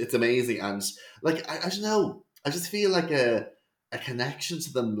 it's amazing. And like, I don't know, I just feel like a connection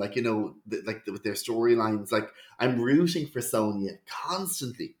to them, like, you know, with their storylines. Like, I'm rooting for Sonia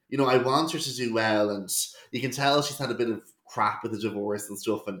constantly. You know, I want her to do well, and you can tell she's had a bit of crap with the divorce and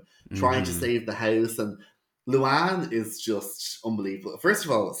stuff, and trying to save the house. And Luann is just unbelievable. First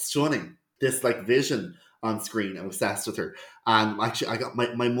of all, stunning. This like vision on screen. I'm obsessed with her. And actually, I got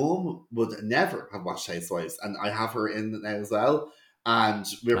my mom would never have watched Housewives, and I have her in it now as well. And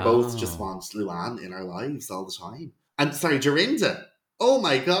we're both just Oh. want Luann in our lives all the time. And sorry, Dorinda. Oh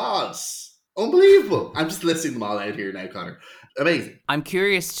my god, unbelievable! I'm just listing them all out here now, Connor. Amazing. I'm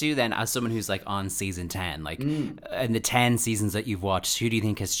curious too then, as someone who's like on season 10, like Mm. in the 10 seasons that you've watched, who do you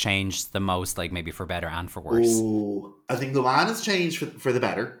think has changed the most, like maybe for better and for worse? Oh, I think Luann has changed for the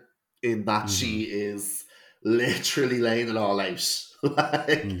better in that Mm-hmm. she is literally laying it all out.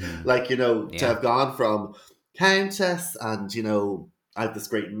 Mm-hmm. To Yeah. have gone from Countess and, I have this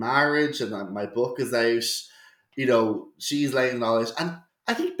great marriage and my book is out, she's laying it all out. And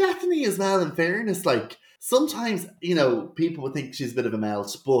I think Bethany as well, in fairness, like sometimes, people would think she's a bit of a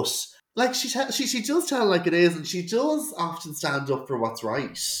melt, but like she does tell like it is, and she does often stand up for what's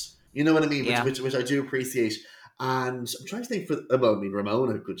right. You know what I mean? Which Yeah. which I do appreciate. And I'm trying to think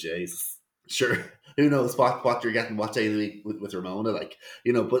Ramona, good Jesus. Sure. Who knows what you're getting what day of the week with Ramona, like,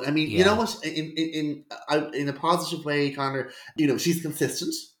 but I mean, you know Yeah. what, in a positive way, Connor, she's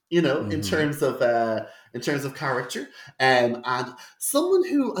consistent, Mm-hmm. in terms of character. And someone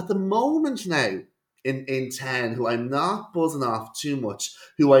who at the moment now in 10, who I'm not buzzing off too much,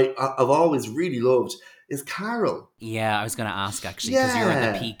 who I've always really loved, is Carol. Yeah, I was going to ask actually, because you're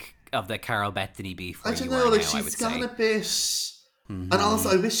at the Yeah. peak of the Carol Bethany beef I where don't you know, are like now, I she's would gone a say. bit, and also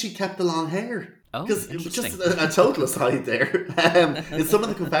Mm-hmm. I wish she kept the long hair. Oh, Because just interesting. a total aside there, in some of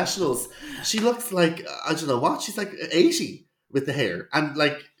the confessionals, she looks like, I don't know what, she's like 80 with the hair, and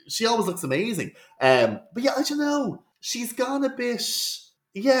like she always looks amazing. But yeah, I don't know, she's gone a bit.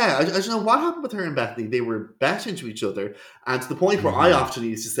 Yeah, I don't know what happened with her and Bethany. They were betting to each other, and to the point where I Mm-hmm. often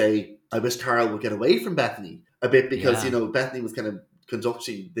used to say, I wish Carol would get away from Bethany a bit because Yeah. Bethany was kind of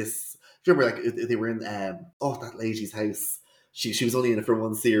conducting this. Do you remember, like they were in that lady's house. She was only in it for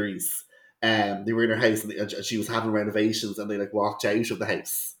one series. They were in her house and she was having renovations, and they like walked out of the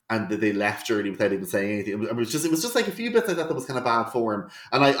house and they left early without even saying anything. It was just like a few bits like that was kind of bad form.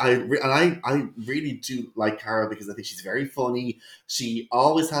 And I really do like Cara because I think she's very funny. She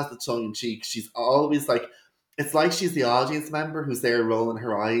always has the tongue in cheek. She's always like, it's like she's the audience member who's there rolling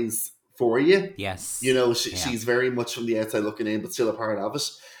her eyes for you. Yes. Yeah. She's very much from the outside looking in, but still a part of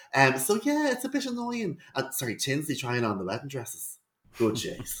it. So yeah, it's a bit annoying. And sorry, Tinsley trying on the wedding dresses. Good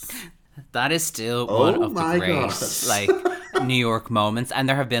Jesus. That is still one Oh of the my god. great, like, New York moments. And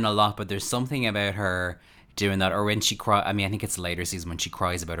there have been a lot, but there's something about her doing that. Or when she cry, I mean, I think it's later season when she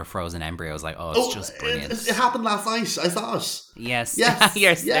cries about her frozen embryos. Like, oh, it's Oh, just it brilliant. happened last night. I saw it. Yes. Yes,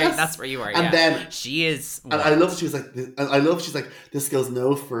 Yes, there, yes. that's where you are. And Yeah. then, She is and I love wild. she was like, and I love she's like, this goes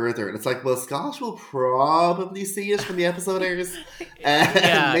no further. And it's like, well, Scott will probably see it when the episode airs.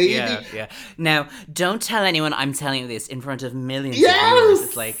 Yeah, Maybe. yeah, yeah. Now, don't tell anyone I'm telling you this in front of millions of viewers.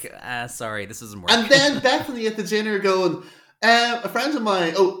 It's Yes! like, sorry, this doesn't work. And then Bethany at the dinner going, a friend of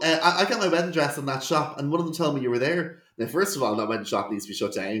mine, I got my wedding dress in that shop, and one of them told me you were there. Now, first of all, that wedding shop needs to be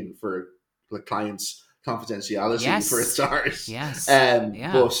shut down for like client confidentiality for a Yes. start. Yes.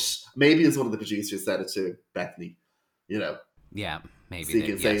 Yeah. But maybe it's one of the producers said it to Bethany, you know, Yeah. Maybe. so you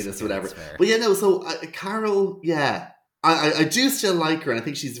can say Yes, this, okay, whatever. that's fair. But yeah, no. So Carol, yeah, I do still like her, and I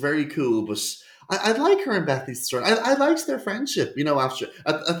think she's very cool. But I like her and Bethany's story. I liked their friendship. After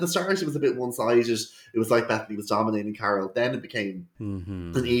at the start, it was a bit one sided. It was like Bethany was dominating Carol. Then it became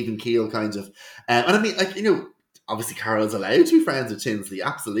an Mm-hmm. even keel kind of. And I mean, like, obviously Carol's allowed to be friends with Tinsley,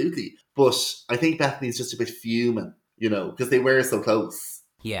 absolutely. But I think Bethany's just a bit fuming, because they were so close.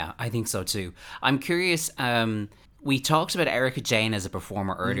 Yeah, I think so too. I'm curious. We talked about Erica Jane as a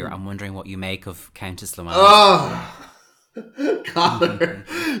performer earlier. Mm. I'm wondering what you make of Countess Luann's performance. Oh, Connor,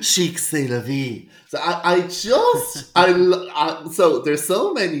 chic c'est la vie. So I just, so there's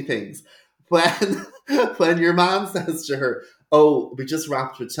so many things. When, when your man says to her, oh, we just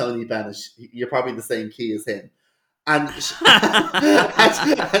rapped with Tony Bennett, you're probably the same key as him. And she,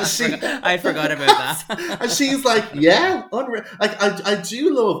 and she I forgot about that. and she's like, yeah, unreal. Like I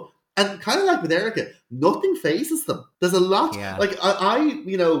do love, and kind of like with Erica, nothing phases them. There's a lot. Yeah. Like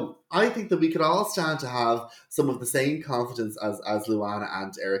I think that we could all stand to have some of the same confidence as Luana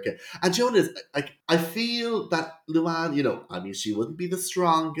and Erica. And you know what it is? Like I feel that Luana, I mean, she wouldn't be the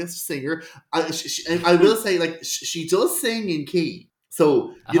strongest singer. I will say, like, she does sing in key.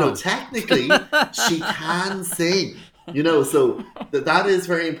 So, Oh. technically, she can sing. So that is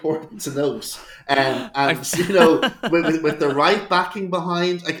very important to note. And with the right backing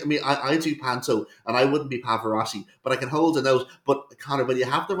behind, like, I mean, I do panto, and I wouldn't be Pavarotti, but I can hold a note. But Connor, when you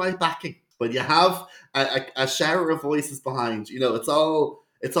have the right backing, when you have a shower of voices behind, it's all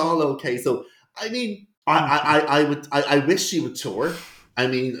okay. So, I mean, I wish she would tour. I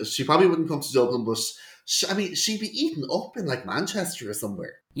mean, she probably wouldn't come to Dublin, but I mean, she'd be eaten up in like Manchester or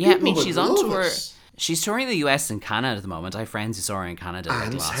somewhere. Yeah, I People mean, would she's on love tour. it. She's touring the US and Canada at the moment. I have friends who saw her in Canada like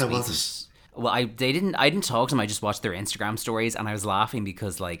And last how week. was it? Well, I didn't talk to them. I just watched their Instagram stories, and I was laughing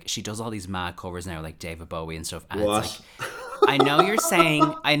because like she does all these mad covers now, like David Bowie and stuff. And What? it's like,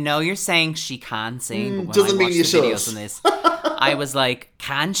 I know you're saying she can sing, but when I Doesn't mean watched you the should. videos on this, I was like,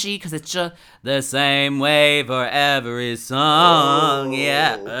 can she? Because it's just the same way for every song.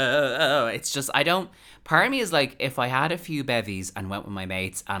 Yeah, it's just I don't. Part of me is like, if I had a few bevies and went with my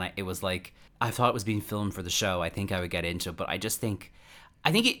mates, and it was like I thought it was being filmed for the show, I think I would get into it. But I just think. I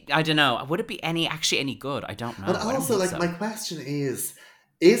don't know. Would it be actually any good? I don't know. And I don't also, think like, so. my question is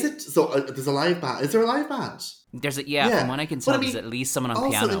it so? There's a live band. Is there a live band? From what I can But tell, I mean, there's at least someone on also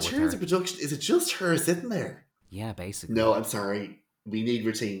piano in with terms her. of production, is it just her sitting there? Yeah, basically. No, I'm sorry. We need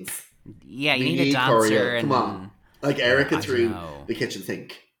routines. Yeah, you We need a dancer choreo. and Come on, like yeah, Erica I don't through know. the kitchen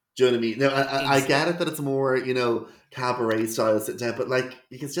sink. Do you know what I mean? No, I get it that it's more cabaret style sit down, but like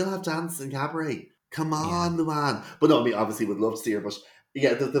you can still have dance and cabaret. Come Yeah. on, Luann. But no, I mean obviously would love to see her, but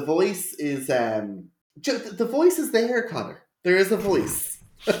yeah, the voice is the voice is there, Connor. There is a voice.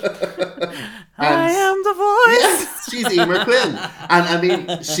 I And am the voice. yes, she's Emer Quinn, and I mean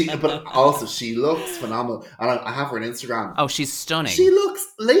but also she looks phenomenal. And I have her on Instagram. Oh, she's stunning. She looks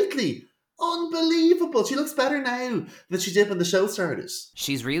lately unbelievable. She looks better now than she did when the show started.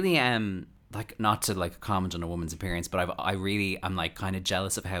 She's really like not to like comment on a woman's appearance, but I'm like kind of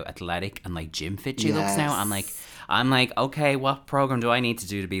jealous of how athletic and like gym fit she looks now. I'm like, okay, what program do I need to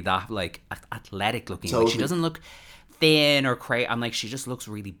do to be that like athletic looking? Totally. Like she doesn't look thin or crazy. I'm like, she just looks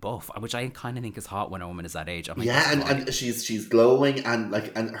really buff, which I kind of think is hot when a woman is that age. I'm like, Yeah, that's fine. and she's glowing, and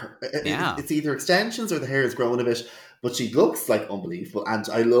her, Yeah. it's either extensions or the hair is growing a bit, but she looks like unbelievable. And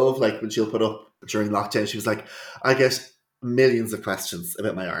I love like when she'll put up during lockdown, she was like, I get millions of questions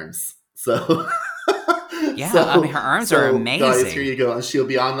about my arms. So Yeah, I mean, her arms are amazing. Guys, here you go. And she'll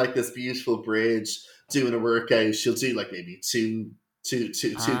be on like this beautiful bridge doing a workout. She'll do like maybe two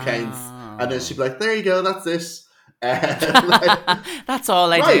counts, and then she'll be like, there you go, that's it. That's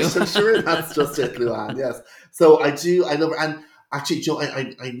all I right, do. I'm sure that's just it, Luann. Yes. So I love her. And actually, Joe,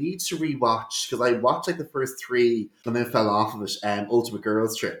 I need to rewatch because I watched like the first three and then fell off of it. Ultimate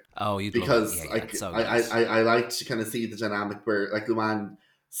Girls Trip. Oh, you Because it's so I like to kind of see the dynamic where like Luann,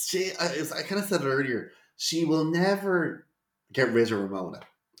 I kind of said it earlier, she will never get rid of Ramona.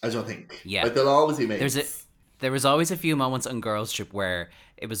 I don't think. Yeah. Like they'll always be mates. There was always a few moments on Girls Trip where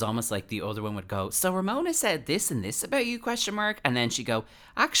it was almost like the other one would go, so Ramona said this and this about you, ? And then she'd go,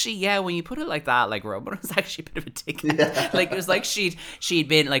 actually, yeah, when you put it like that, like Ramona was actually a bit of a dickhead. Yeah. Like it was like she'd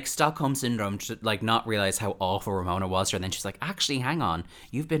been like Stockholm Syndrome to like not realize how awful Ramona was to her. And then she's like, actually, hang on,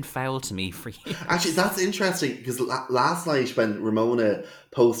 you've been foul to me for years. Actually, that's interesting because last night when Ramona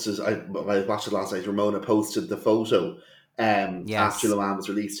posted, I watched it last night, Ramona posted the photo after Luann was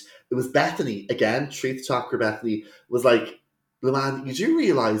released. It was Bethany, again, Truth Talker Bethany, was like, Luann, you do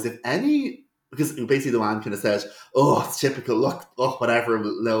realise if any, because basically Luann kind of said, oh, it's typical, look, oh, whatever,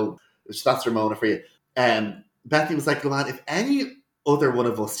 no, that's Ramona for you. Bethany was like, Luann, if any other one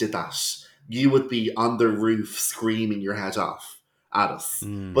of us did that, you would be on the roof screaming your head off at us.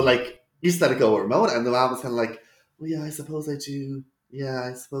 But like, you just let it go with Ramona, and Luann was kind of like, well, yeah, I suppose I do. Yeah,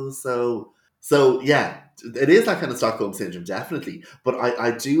 I suppose so. So, yeah, it is that kind of Stockholm Syndrome, definitely. But I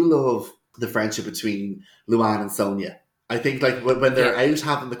do love the friendship between Luann and Sonia. I think, like, when they're out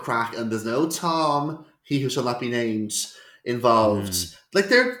having the crack and there's no Tom, he who shall not be named, involved. Like,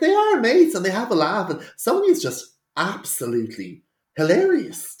 they are mates and they have a laugh. And Sonia's just absolutely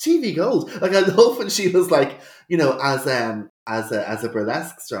hilarious. TV gold. Like, I love when she was like, as a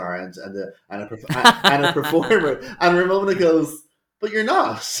burlesque star and a performer. And Ramona goes, but you're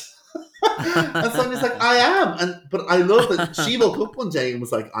not. And Sonia's like, I am. But I love that she woke up one day and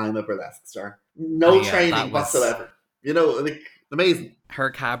was like, I'm a burlesque star. No training whatsoever. Like, amazing. Her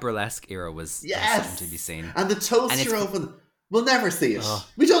cabralesque era was something to be seen. And the toaster oven, we'll never see it.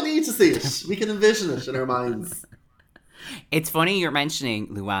 We don't need to see it. We can envision it in our minds. It's funny you're mentioning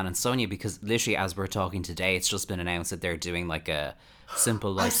Luann and Sonia because literally as we're talking today, it's just been announced that they're doing like a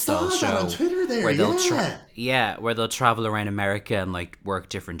simple lifestyle show. I saw that on Twitter there, where they'll where they'll travel around America and like work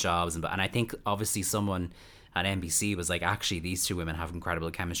different jobs. And I think obviously someone at NBC was like, actually, these two women have incredible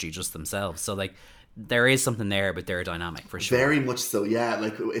chemistry just themselves. So like, there is something there, but they're dynamic for sure. Very much so, yeah.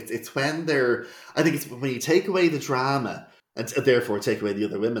 Like it's when I think it's when you take away the drama and therefore take away the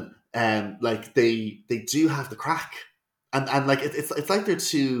other women, like they do have the crack, and like it's like they're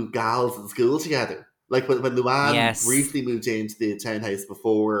two gals in school together. Like when Luann Yes. briefly moved into the townhouse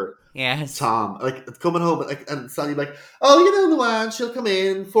before Yes. Tom, like coming home, and Sonny like, oh, Luann, she'll come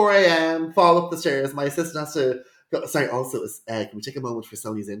in 4 a.m., fall up the stairs. My assistant has to go. Sorry, also, can we take a moment for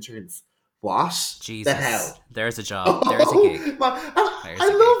Sonny's interns? What the Jesus. hell? There's a job. There's a Oh, gig. I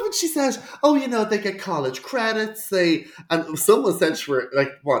love when she says, "Oh, they get college credits." And someone said to her,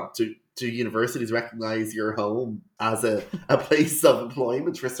 like, "What do universities recognize your home as a place of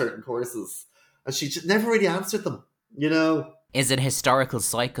employment for certain courses?" And she just never really answered them. Is it a historical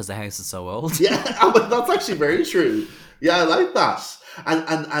site because the house is so old? Yeah, but that's actually very true. Yeah, I like that,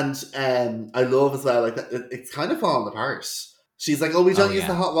 and I love as well, like that. It's kind of falling apart. She's like, "Oh, we don't use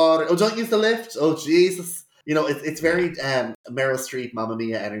the hot water. Oh, don't use the lift. Oh, Jesus." It's very Meryl Streep, Mamma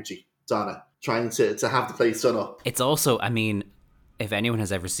Mia energy, Donna, trying to have the place done up. It's also, I mean, if anyone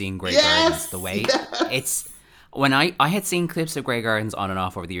has ever seen Grey Gardens, the way it's... When I had seen clips of Grey Gardens on and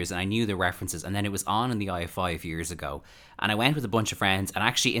off over the years, and I knew the references, and then it was on in the IFI a few years ago, and I went with a bunch of friends, and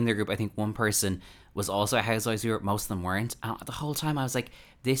actually in their group, I think one person was also a Housewives of New York, most of them weren't, and the whole time I was like,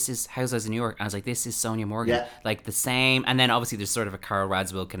 this is Housewives of New York, and I was like, this is Sonia Morgan, like the same, and then obviously there's sort of a Carol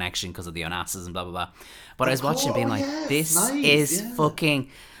Radziwill connection because of the Onassis and blah blah blah, but I was watching being like, this is fucking...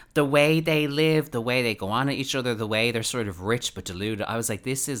 The way they live, the way they go on at each other, the way they're sort of rich but deluded. I was like,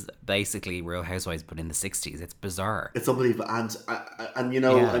 this is basically Real Housewives, but in the 60s. It's bizarre. It's unbelievable. And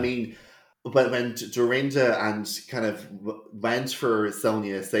I mean, when Dorinda and kind of went for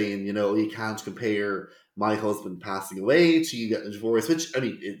Sonia saying, you can't compare my husband passing away to you getting a divorce, which, I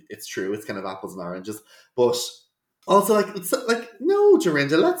mean, it's true. It's kind of apples and oranges. But also, no,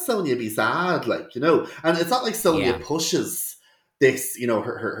 Dorinda, let Sonia be sad, And it's not like Sonia pushes this,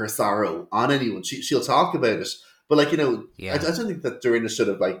 her sorrow on anyone. She'll talk about it, but I don't think that Dorinda should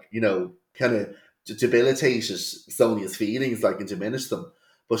have kind of debilitated Sonia's feelings and diminished them.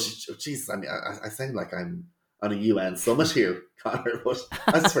 But Jesus, I mean, I sound like I'm on a UN summit here, Connor, but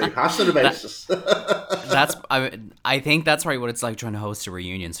I'm just very passionate about it. I think that's probably what it's like trying to host a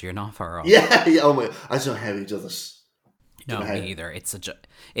reunion. So you're not far off. Yeah. Oh my! I don't know how he does it. No, me either.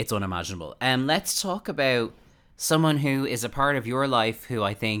 It's unimaginable. Let's talk about someone who is a part of your life who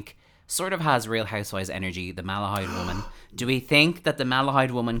I think sort of has Real Housewives energy, the Malahide woman. Do we think that the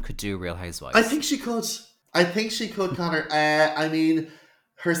Malahide woman could do Real Housewives? I think she could, Connor. I mean,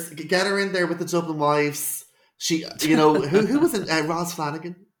 get her in there with the Dublin Wives. She, who was in Roz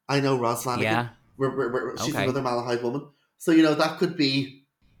Flanagan? I know Roz Flanagan. Yeah. She's another Malahide woman. So, that could be...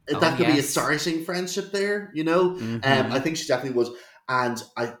 That could be a starting friendship there, I think she definitely would. And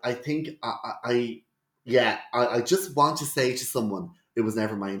I think I just want to say to someone, it was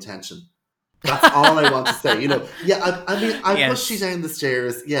never my intention. That's all I want to say. I pushed you down the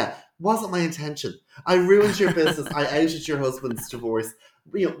stairs. Yeah, wasn't my intention. I ruined your business. I outed your husband's divorce.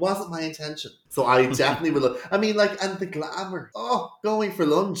 Wasn't my intention. So I definitely will. I mean, and the glamour. Oh, going for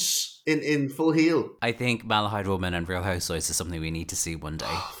lunch in full heel. I think Malahide Woman and Real Housewives is something we need to see one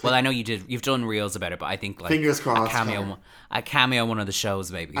day. Well, I know you've done reels about it, but I think fingers crossed, a cameo on one of the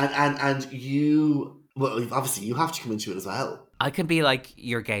shows maybe. And you. Well, obviously, you have to come into it as well. I can be like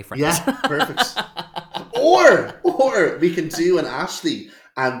your gay friend. Yeah, perfect. or we can do an Ashley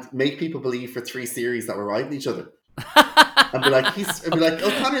and make people believe for 3 series that we're riding each other, and be like,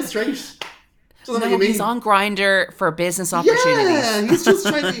 oh, Connor's straight. No, he's on Grindr for business opportunities. Yeah, he's just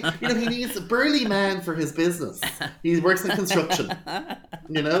trying to. He needs a burly man for his business. He works in construction.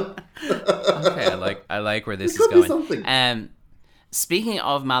 Okay, I like where this is going. Something. Speaking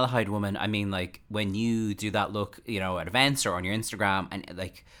of Malahide Woman, I mean, when you do that look, at events or on your Instagram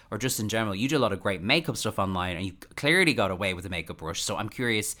and or just in general, you do a lot of great makeup stuff online and you clearly got away with a makeup brush. So I'm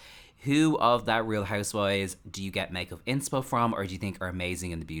curious, who of that Real Housewives do you get makeup inspo from or do you think are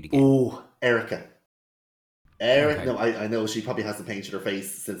amazing in the beauty game? Oh, Erica. Okay. No, I know she probably hasn't painted her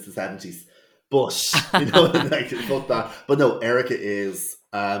face since the 70s. But, fuck that. But no, Erica is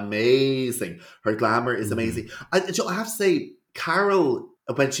amazing. Her glamour is amazing. I have to say, Carol,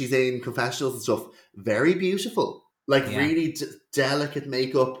 when she's in confessionals and stuff, very beautiful. Really delicate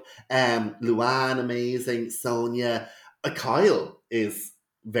makeup. Luann, amazing. Sonia. Kyle is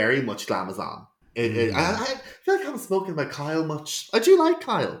very much glamazon. I feel like I haven't spoken about Kyle much. I do like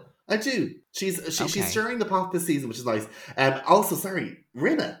Kyle. I do. She's stirring the pot this season, which is nice. Also, sorry,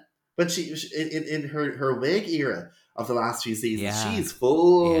 Rinna. When she in her wig era of the last few seasons, she's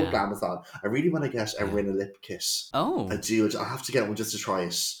full glamazon. I really want to get a Rinna lip kit. Oh, I do. I have to get one just to try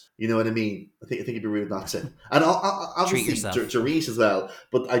it. You know what I mean? I think it'd be rude not to. And obviously Dorit as well.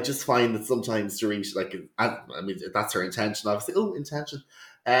 But I just find that sometimes Dorit, I mean, that's her intention. Obviously, intention.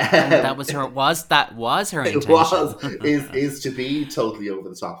 That was her. That was her It intention? was is to be totally over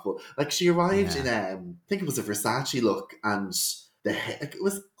the top. But like she arrived in I think it was a Versace look, and like, it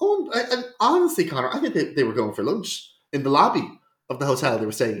was and honestly, Connor, I think they were going for lunch in the lobby of the hotel they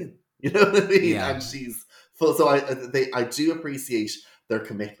were staying in. You know what I mean? Yeah. And she's full. So I do appreciate their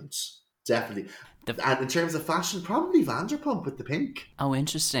commitment, definitely. And in terms of fashion, probably Vanderpump with the pink. Oh,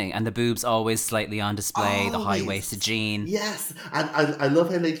 interesting. And the boobs always slightly on display, the high-waisted jean. Yes. And I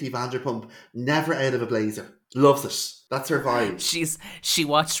love how lately Vanderpump never out of a blazer. Loves it. That's her vibe. She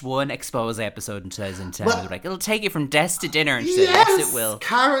watched one expose episode in 2010. Well, like, it'll take you from desk to dinner. And she said, yes, it will.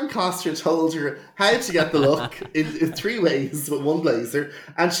 Karen Koster told her how to get the look in 3 ways with one blazer.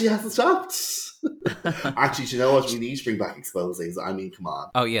 And she hasn't stopped. Actually, do you know what? We need to bring back exposes. I mean, come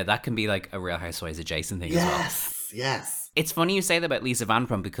on. Oh, yeah, that can be like a Real Housewives adjacent thing as well. Yes. It's funny you say that about Lisa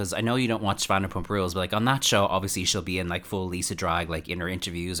Vanderpump, because I know you don't watch Vanderpump Rules, but like on that show, obviously she'll be in like full Lisa drag, like in her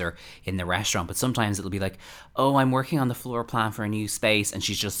interviews or in the restaurant. But sometimes it'll be like, oh, I'm working on the floor plan for a new space, and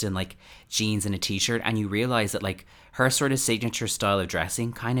she's just in like jeans and a t-shirt, and you realize that like her sort of signature style of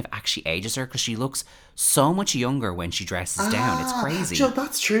dressing kind of actually ages her, because she looks so much younger when she dresses down. It's crazy. Joe,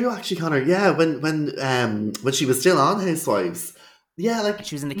 that's true, actually, Connor. Yeah, when she was still on Housewives. Yeah, like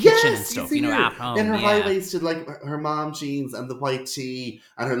she was in the kitchen and stuff, you know, at home. In her high-waisted, like her mom jeans and the white tee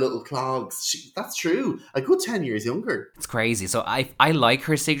and her little clogs. That's true. A good 10 years younger. It's crazy. So I like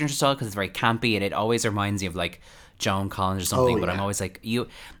her signature style because it's very campy, and it always reminds me of like Joan Collins or something. But I'm always like,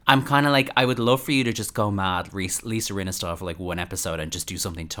 I'm kind of like, I would love for you to just go mad Lisa Rinna style for like one episode and just do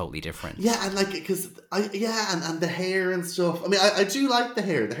something totally different. Yeah, and like, because and the hair and stuff. I mean, I do like the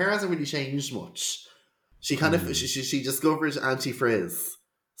hair. The hair hasn't really changed much. She kind of she discovered anti-frizz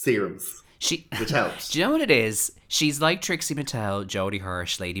serums, which helps. Do you know what it is? She's like Trixie Mattel, Jodie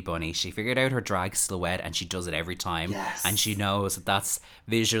Hirsch, Lady Bunny. She figured out her drag silhouette, and she does it every time. Yes. And she knows that that's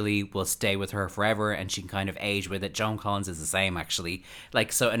visually will stay with her forever, and she can kind of age with it. Joan Collins is the same, actually.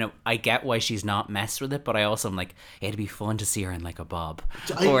 Like, so, and I get why she's not messed with it, but I also am like, it'd be fun to see her in like a bob,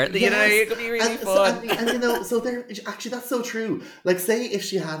 or you know, it could be really fun. And you know, so there actually that's so true. Like, say if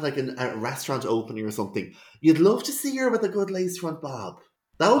she had like a restaurant opening or something, you'd love to see her with a good lace front bob.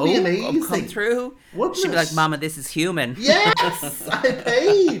 That would be amazing. Come through. She'd be like, "Mama, this is human." Yes, I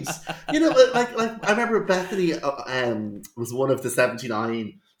paid. You know, like I remember Bethany was one of the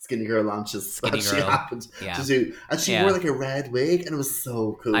 79 Skinny Girl launches she happened to do, and she wore like a red wig, and it was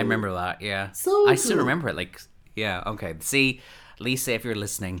so cool. I remember that. Yeah, I still remember it. Like, yeah, okay. See, Lisa, if you're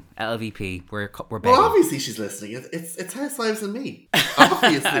listening, LVP, we're begging. Well, obviously she's listening. It's Housewives and me.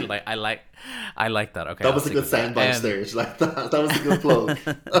 Obviously, I like that. Okay, that was a good soundbite there. Like that was a good plug.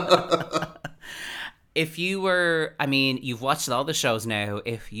 If you were, I mean, you've watched all the shows now.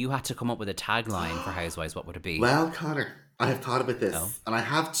 If you had to come up with a tagline for Housewives, what would it be? Well, Connor, I have thought about this, and I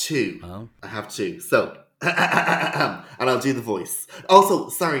have two. I have two. So, and I'll do the voice. Also,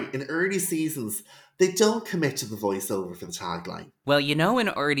 sorry, in early seasons, they don't commit to the voiceover for the tagline. Well, you know, in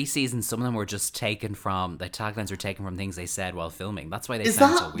early seasons, some of them were just taken from, the taglines were taken from things they said while filming. That's why they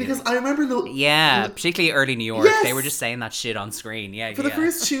sound so weird. Because I remember... particularly early New York. Yes. They were just saying that shit on screen. Yeah, for the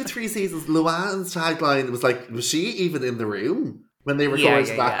first 2-3 seasons, Luann's tagline was like, was she even in the room when they recorded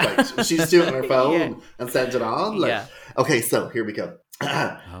the backlight? Was she just doing it on her phone and sent it on? Like, okay, so here we go.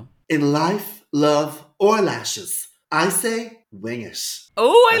 In life, love, or lashes, I say wing it.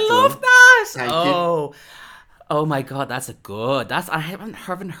 Oh, I love that. Thank you. Oh my god, that's a good. I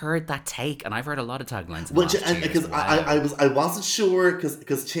haven't heard that take, and I've heard a lot of taglines. Because I wasn't sure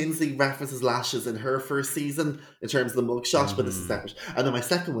because Tinsley references lashes in her first season in terms of the mugshot, but this is separate. And then my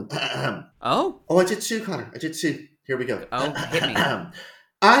second one. I did two, Connor. I did two. Here we go. Oh, hit me.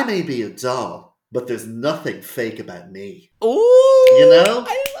 I may be a doll, but there's nothing fake about me. Oh, you know.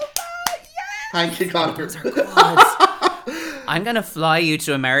 I love that. Yes. Thank you, Connor. Those are good. I'm gonna fly you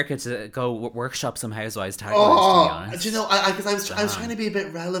to America to go workshop some Housewives taglines. To be honest, do you know? I was trying to be a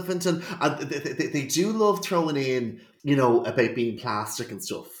bit relevant, and they do love throwing in, you know, about being plastic and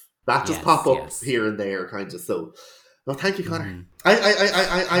stuff. That just pop up here and there, kind of. So, well, thank you, Connor.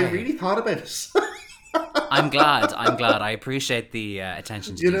 I really thought about it. I'm glad. I appreciate the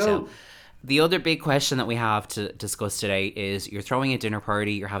attention to detail. The other big question that we have to discuss today is you're throwing a dinner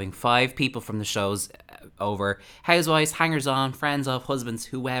party, you're having 5 people from the shows over, housewives, hangers-on, friends of, husbands,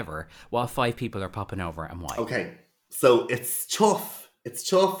 whoever. What 5 people are popping over and why? Okay, so it's tough,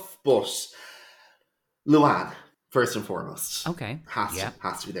 but Luann, first and foremost. Okay. Has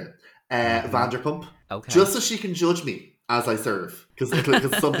to be there. Vanderpump. Okay. Just so she can judge me as I serve, because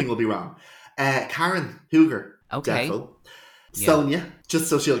something will be wrong. Karen Huger. Okay. Defo. Sonia, just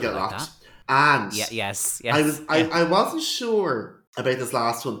so she'll get locked. That. And yes. I wasn't sure about this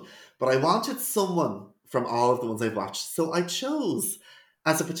last one, but I wanted someone from all of the ones I've watched, so I chose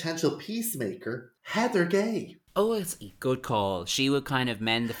as a potential peacemaker Heather Gay. Oh, it's a good call. She would kind of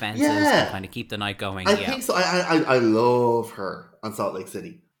mend the fences Yeah. and kind of keep the night going. I think so. I love her on Salt Lake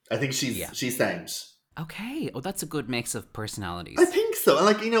City. I think she's sound. Okay. Oh, that's a good mix of personalities. I think so. And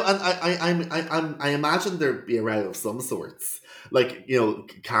like, you know, and I imagine there'd be a row of some sorts. Like, you know,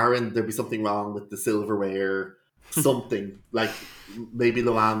 Karen, there'd be something wrong with the silverware, something. Like maybe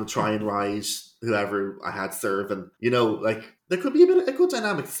Luann would try and rise whoever I had serving. You know, like there could be a good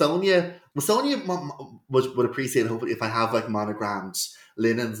dynamic. Sonia would appreciate hopefully if I have like monogrammed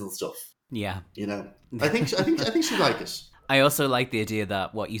linens and stuff. Yeah. You know, I think she'd like it. I also like the idea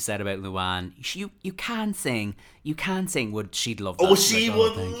that what you said about Luann, you can sing. You can sing. She'd love that. Oh, she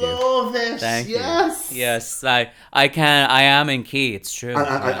would love it. Thank yes. You. Yes, I can. I am in key. It's true.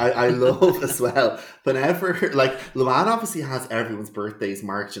 I love as well. Whenever, like, Luann obviously has everyone's birthdays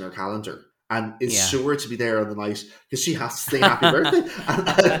marked in her calendar and is sure to be there on the night because she has to sing happy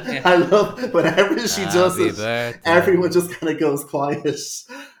birthday. And I love whenever she does it, everyone just kind of goes quiet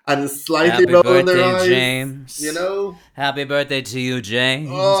and is slightly rolling their eyes. James. You know? Happy birthday to you, James.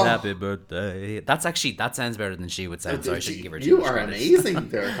 Oh. Happy birthday. That sounds better than she would sound. So I shouldn't give her too much credit. You are amazing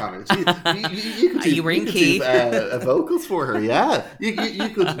there, Connor. You could do vocals for her, yeah. You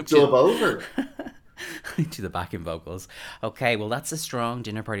could dub over. Do the backing vocals. Okay, well that's a strong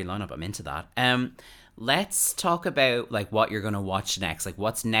dinner party lineup. I'm into that. Let's talk about like what you're gonna watch next. Like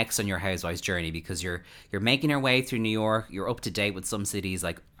what's next on your Housewives journey, because you're making your way through New York. You're up to date with some cities.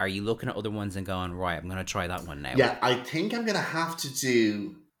 Like, are you looking at other ones and going, right, I'm gonna try that one now? Yeah, I think I'm gonna have to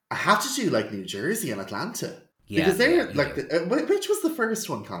do like New Jersey and Atlanta. Yeah, because they're like which was the first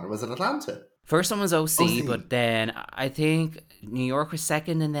one, Connor? Was it Atlanta? First one was OC, but then I think New York was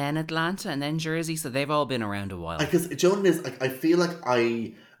second, and then Atlanta, and then Jersey. So they've all been around a while. Because Joan is, I feel like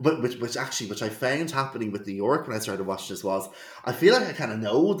which I found happening with New York when I started watching this was, I feel like I kind of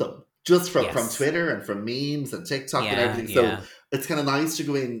know them just from Twitter and from memes and TikTok and everything. So it's kind of nice to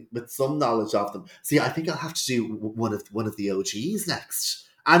go in with some knowledge of them. See, I think I'll have to do one of the OGs next.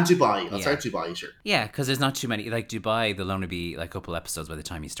 And Dubai. I'll start Dubai, sure. Yeah, because there's not too many. Like Dubai, there'll only be like a couple episodes by the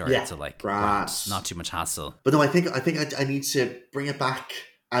time you start. Yeah, so like, not too much hassle. But no, I think I need to bring it back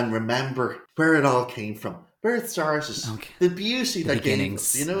and remember where it all came from, where it started, the beauty that gave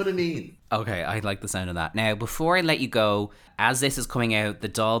us. You know what I mean? Okay, I like the sound of that. Now, before I let you go, as this is coming out, the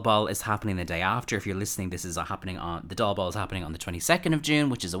Doll Ball is happening the day after. If you're listening, the Doll Ball is happening on the 22nd of June,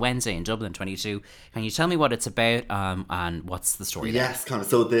 which is a Wednesday in Dublin, 22. Can you tell me what it's about and what's the story there? Yes, Connor.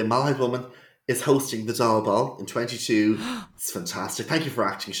 So the Malahide Woman is hosting the Doll Ball in 22. It's fantastic. Thank you for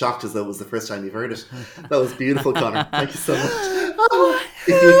acting shocked as though it was the first time you've heard it. That was beautiful, Connor. Thank you so much. Oh,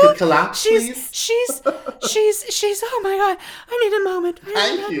 if you could collapse, please. She's, oh my God, I need a moment.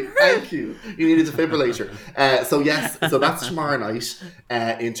 Thank you. You need a defibrillator. So that's tomorrow night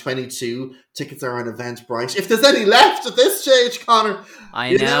in 22. Tickets are on Eventbrite. If there's any left at this stage, Connor.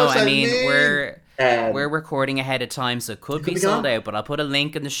 I know. I mean, we're recording ahead of time, so it could be sold out, but I'll put a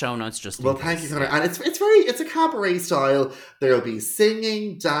link in the show notes just in case. Thank you, Connor. And it's a cabaret style. There'll be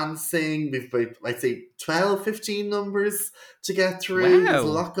singing, dancing. We've got, I'd say, 12, 15 numbers to get through. Wow. There's a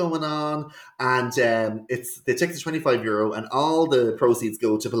lot going on. And the tickets are €25, and all the proceeds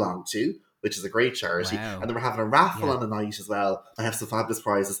go to Belong To, which is a great charity. Wow. And then we're having a raffle on the night as well. I have some fabulous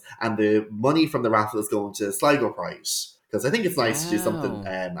prizes. And the money from the raffle is going to Sligo Prize. Because I think it's nice to do something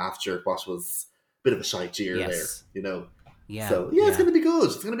after what was a bit of a shite year there, you know. Yeah. So, it's going to be good.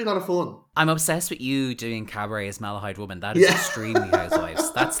 It's going to be a lot of fun. I'm obsessed with you doing cabaret as Malahide Woman. That is extremely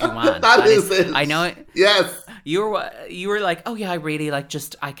Housewives. That's Luann. that is it. I know it. Yes. You were like, oh yeah, I really I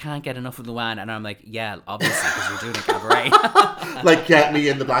can't get enough of Luann. And I'm like, yeah, obviously, because you're doing a cabaret. Like, get me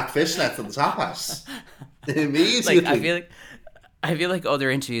in the black fishnets and the top hat. Immediately. Like, I feel like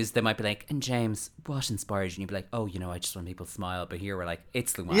other interviews, they might be like, and James, what inspired you? And you'd be like, oh, I just want people to smile. But here we're like,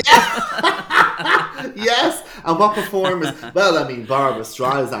 it's Luann. Yeah. Yes. And what performers? Well, I mean, Barbra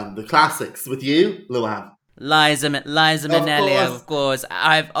Streisand, the classics. With you, Luann. Liza Minnelli, of course.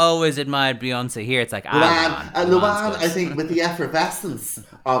 I've always admired Beyonce. Here it's like, Luann. Luann, I think, with the effervescence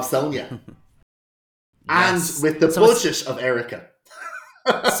of Sonia. And with the budget of Erica.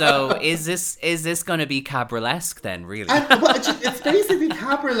 So is this going to be cabaret-esque then, really? It's basically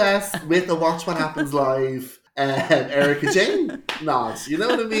cabaret-esque with a Watch What Happens Live Erica Jane nod. You know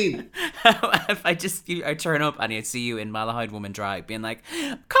what I mean? If I turn up and I see you in Malahide Woman drag being like,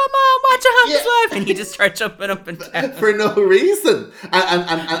 come on, watch a housewife, and you just start jumping up and down. For no reason.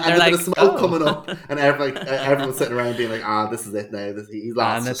 And a like, bit of smoke coming up, and everyone's sitting around being like, this is it now. He's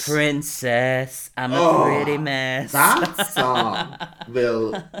lost I'm a princess. I'm a pretty mess. That song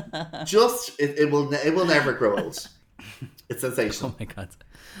will just, it will never grow old. It's sensational. Oh my God.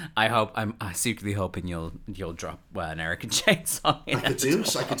 I'm secretly hoping you'll drop an Erica Jane song. I could do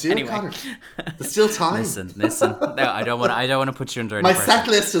it, Connor. There's still time. Listen. No, I don't want to put you under any My pressure. set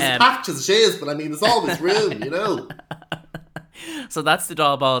list is packed as it is, but I mean, there's always room, you know. So that's the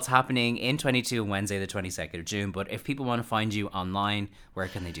Doll Ball. It's happening in 22 on Wednesday, the 22nd of June. But if people want to find you online, where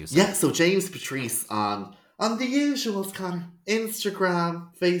can they do so? Yeah, so James Patrice on the usuals, Connor. Instagram,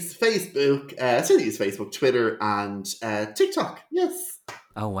 Facebook, I still use Facebook, Twitter, and TikTok. Yes.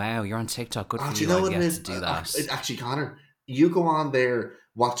 Oh wow, you're on TikTok. Good for you. Do you know what it is? To do that. Actually, Connor, you go on there,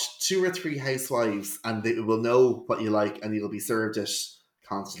 watch 2 or 3 housewives, and they will know what you like, and you'll be served it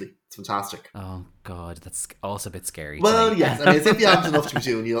constantly. It's fantastic. Oh God, that's also a bit scary. Well, yes. I mean, as if you haven't enough to be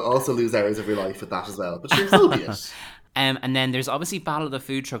doing, you'll also lose hours of your life with that as well. But sure, so be it. And then there's obviously Battle of the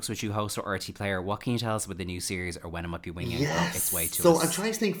Food Trucks, which you host with RT Player. What can you tell us about the new series, or when it might be winging its way to us? So I'm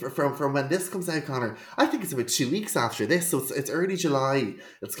trying to think from when this comes out, Connor. I think it's about 2 weeks after this, so it's early July.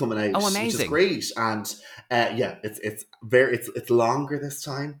 It's coming out, oh, amazing. Which is great. And it's longer this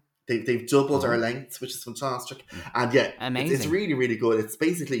time. They've doubled our lengths, which is fantastic. And it's really, really good. It's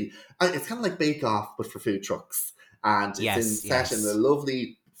basically it's kind of like Bake Off, but for food trucks. And it's set in a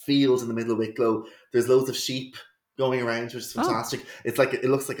lovely field in the middle of Wicklow. There's loads of sheep going around, which is fantastic. It's like, it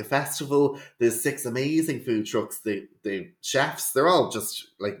looks like a festival. There's 6 amazing food trucks. The chefs, they're all just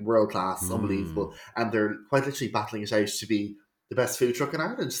like world class, unbelievable, and they're quite literally battling it out to be the best food truck in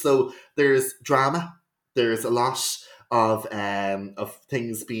Ireland. So there's drama. There's a lot of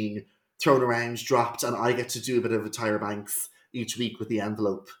things being thrown around, dropped, and I get to do a bit of a Tyra Banks each week with the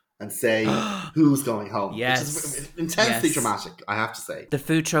envelope and say who's going home. Yes. Which is intensely dramatic, I have to say. The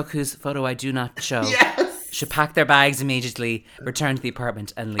food truck whose photo I do not show. Yes. Should pack their bags immediately, return to the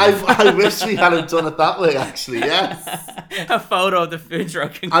apartment, and leave. I wish we hadn't done it that way, actually, yes. A photo of the food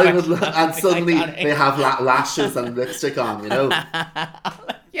truck. And suddenly they have lashes and lipstick on, you know.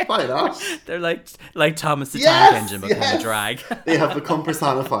 Yeah. Why not? They're like Thomas the Tank Engine, but kind of drag. They have become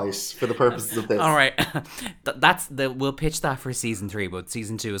personified for the purposes of this. All right, we'll pitch that for season 3, but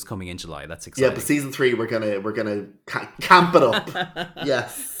season 2 is coming in July. That's exciting. Yeah, but season 3 we're gonna camp it up.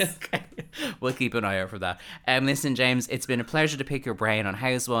 Yes. Okay. We'll keep an eye out for that. Listen, James, it's been a pleasure to pick your brain on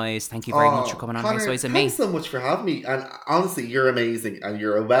Housewives. Thank you very much for coming on Housewives and me. Thanks so much for having me. And honestly, you're amazing, and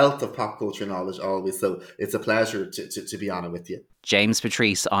you're a wealth of pop culture knowledge always. So it's a pleasure to be on it with you. James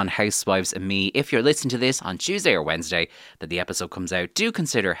Patrice on Housewives and Me. If you're listening to this on Tuesday or Wednesday that the episode comes out, do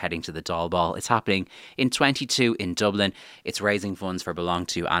consider heading to the Doll Ball. It's happening in 22 in Dublin. It's raising funds for Belong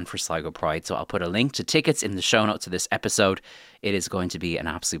To and for Sligo Pride. So I'll put a link to tickets in the show notes of this episode. It is going to be an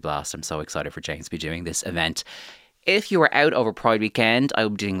absolute blast. I'm so excited for James to be doing this event. If you are out over Pride weekend, I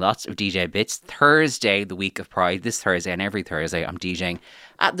will be doing lots of DJ bits. Thursday, the week of Pride, this Thursday and every Thursday, I'm DJing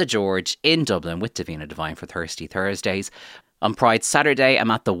at the George in Dublin with Davina Divine for Thirsty Thursdays. On Pride Saturday,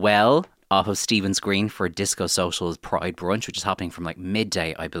 I'm at the Well off of Stephen's Green for Disco Social's Pride Brunch, which is happening from like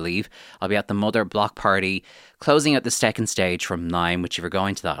midday, I believe. I'll be at the Mother Block Party, closing out the second stage from 9, which if you're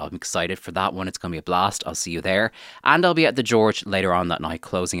going to that, I'm excited for that one. It's going to be a blast. I'll see you there. And I'll be at the George later on that night,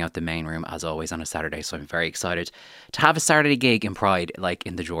 closing out the main room as always on a Saturday. So I'm very excited to have a Saturday gig in Pride, like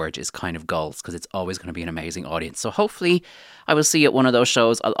in the George, is kind of goals because it's always going to be an amazing audience. So hopefully I will see you at one of those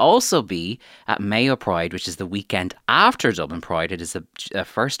shows. I'll also be at Mayo Pride, which is the weekend after Dublin Pride. It is the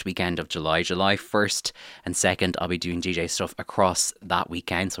first weekend of July 1st and 2nd. I'll be doing DJ stuff across that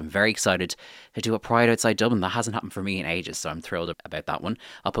weekend. So I'm very excited to do a Pride outside Dublin. That hasn't happened for me in ages, so I'm thrilled about that one.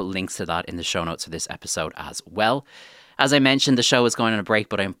 I'll put links to that in the show notes for this episode as well. As I mentioned, the show is going on a break,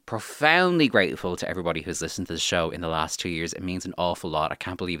 but I'm profoundly grateful to everybody who's listened to the show in the last 2 years. It means an awful lot. I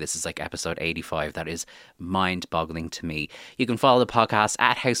can't believe this is like episode 85. That is mind-boggling to me. You can follow the podcast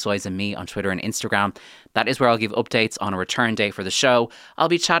at Housewives and Me on Twitter and Instagram. That is where I'll give updates on a return date for the show. I'll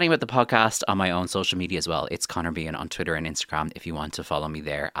be chatting about the podcast on my own social media as well. It's Conor Bean on Twitter and Instagram if you want to follow me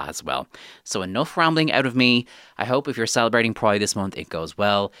there as well. So enough rambling out of me. I hope if you're celebrating Pride this month, it goes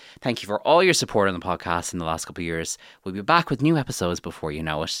well. Thank you for all your support on the podcast in the last couple of years. We'll be back with new episodes before you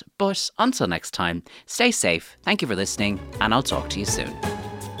know it. But until next time, stay safe. Thank you for listening, and I'll talk to you soon.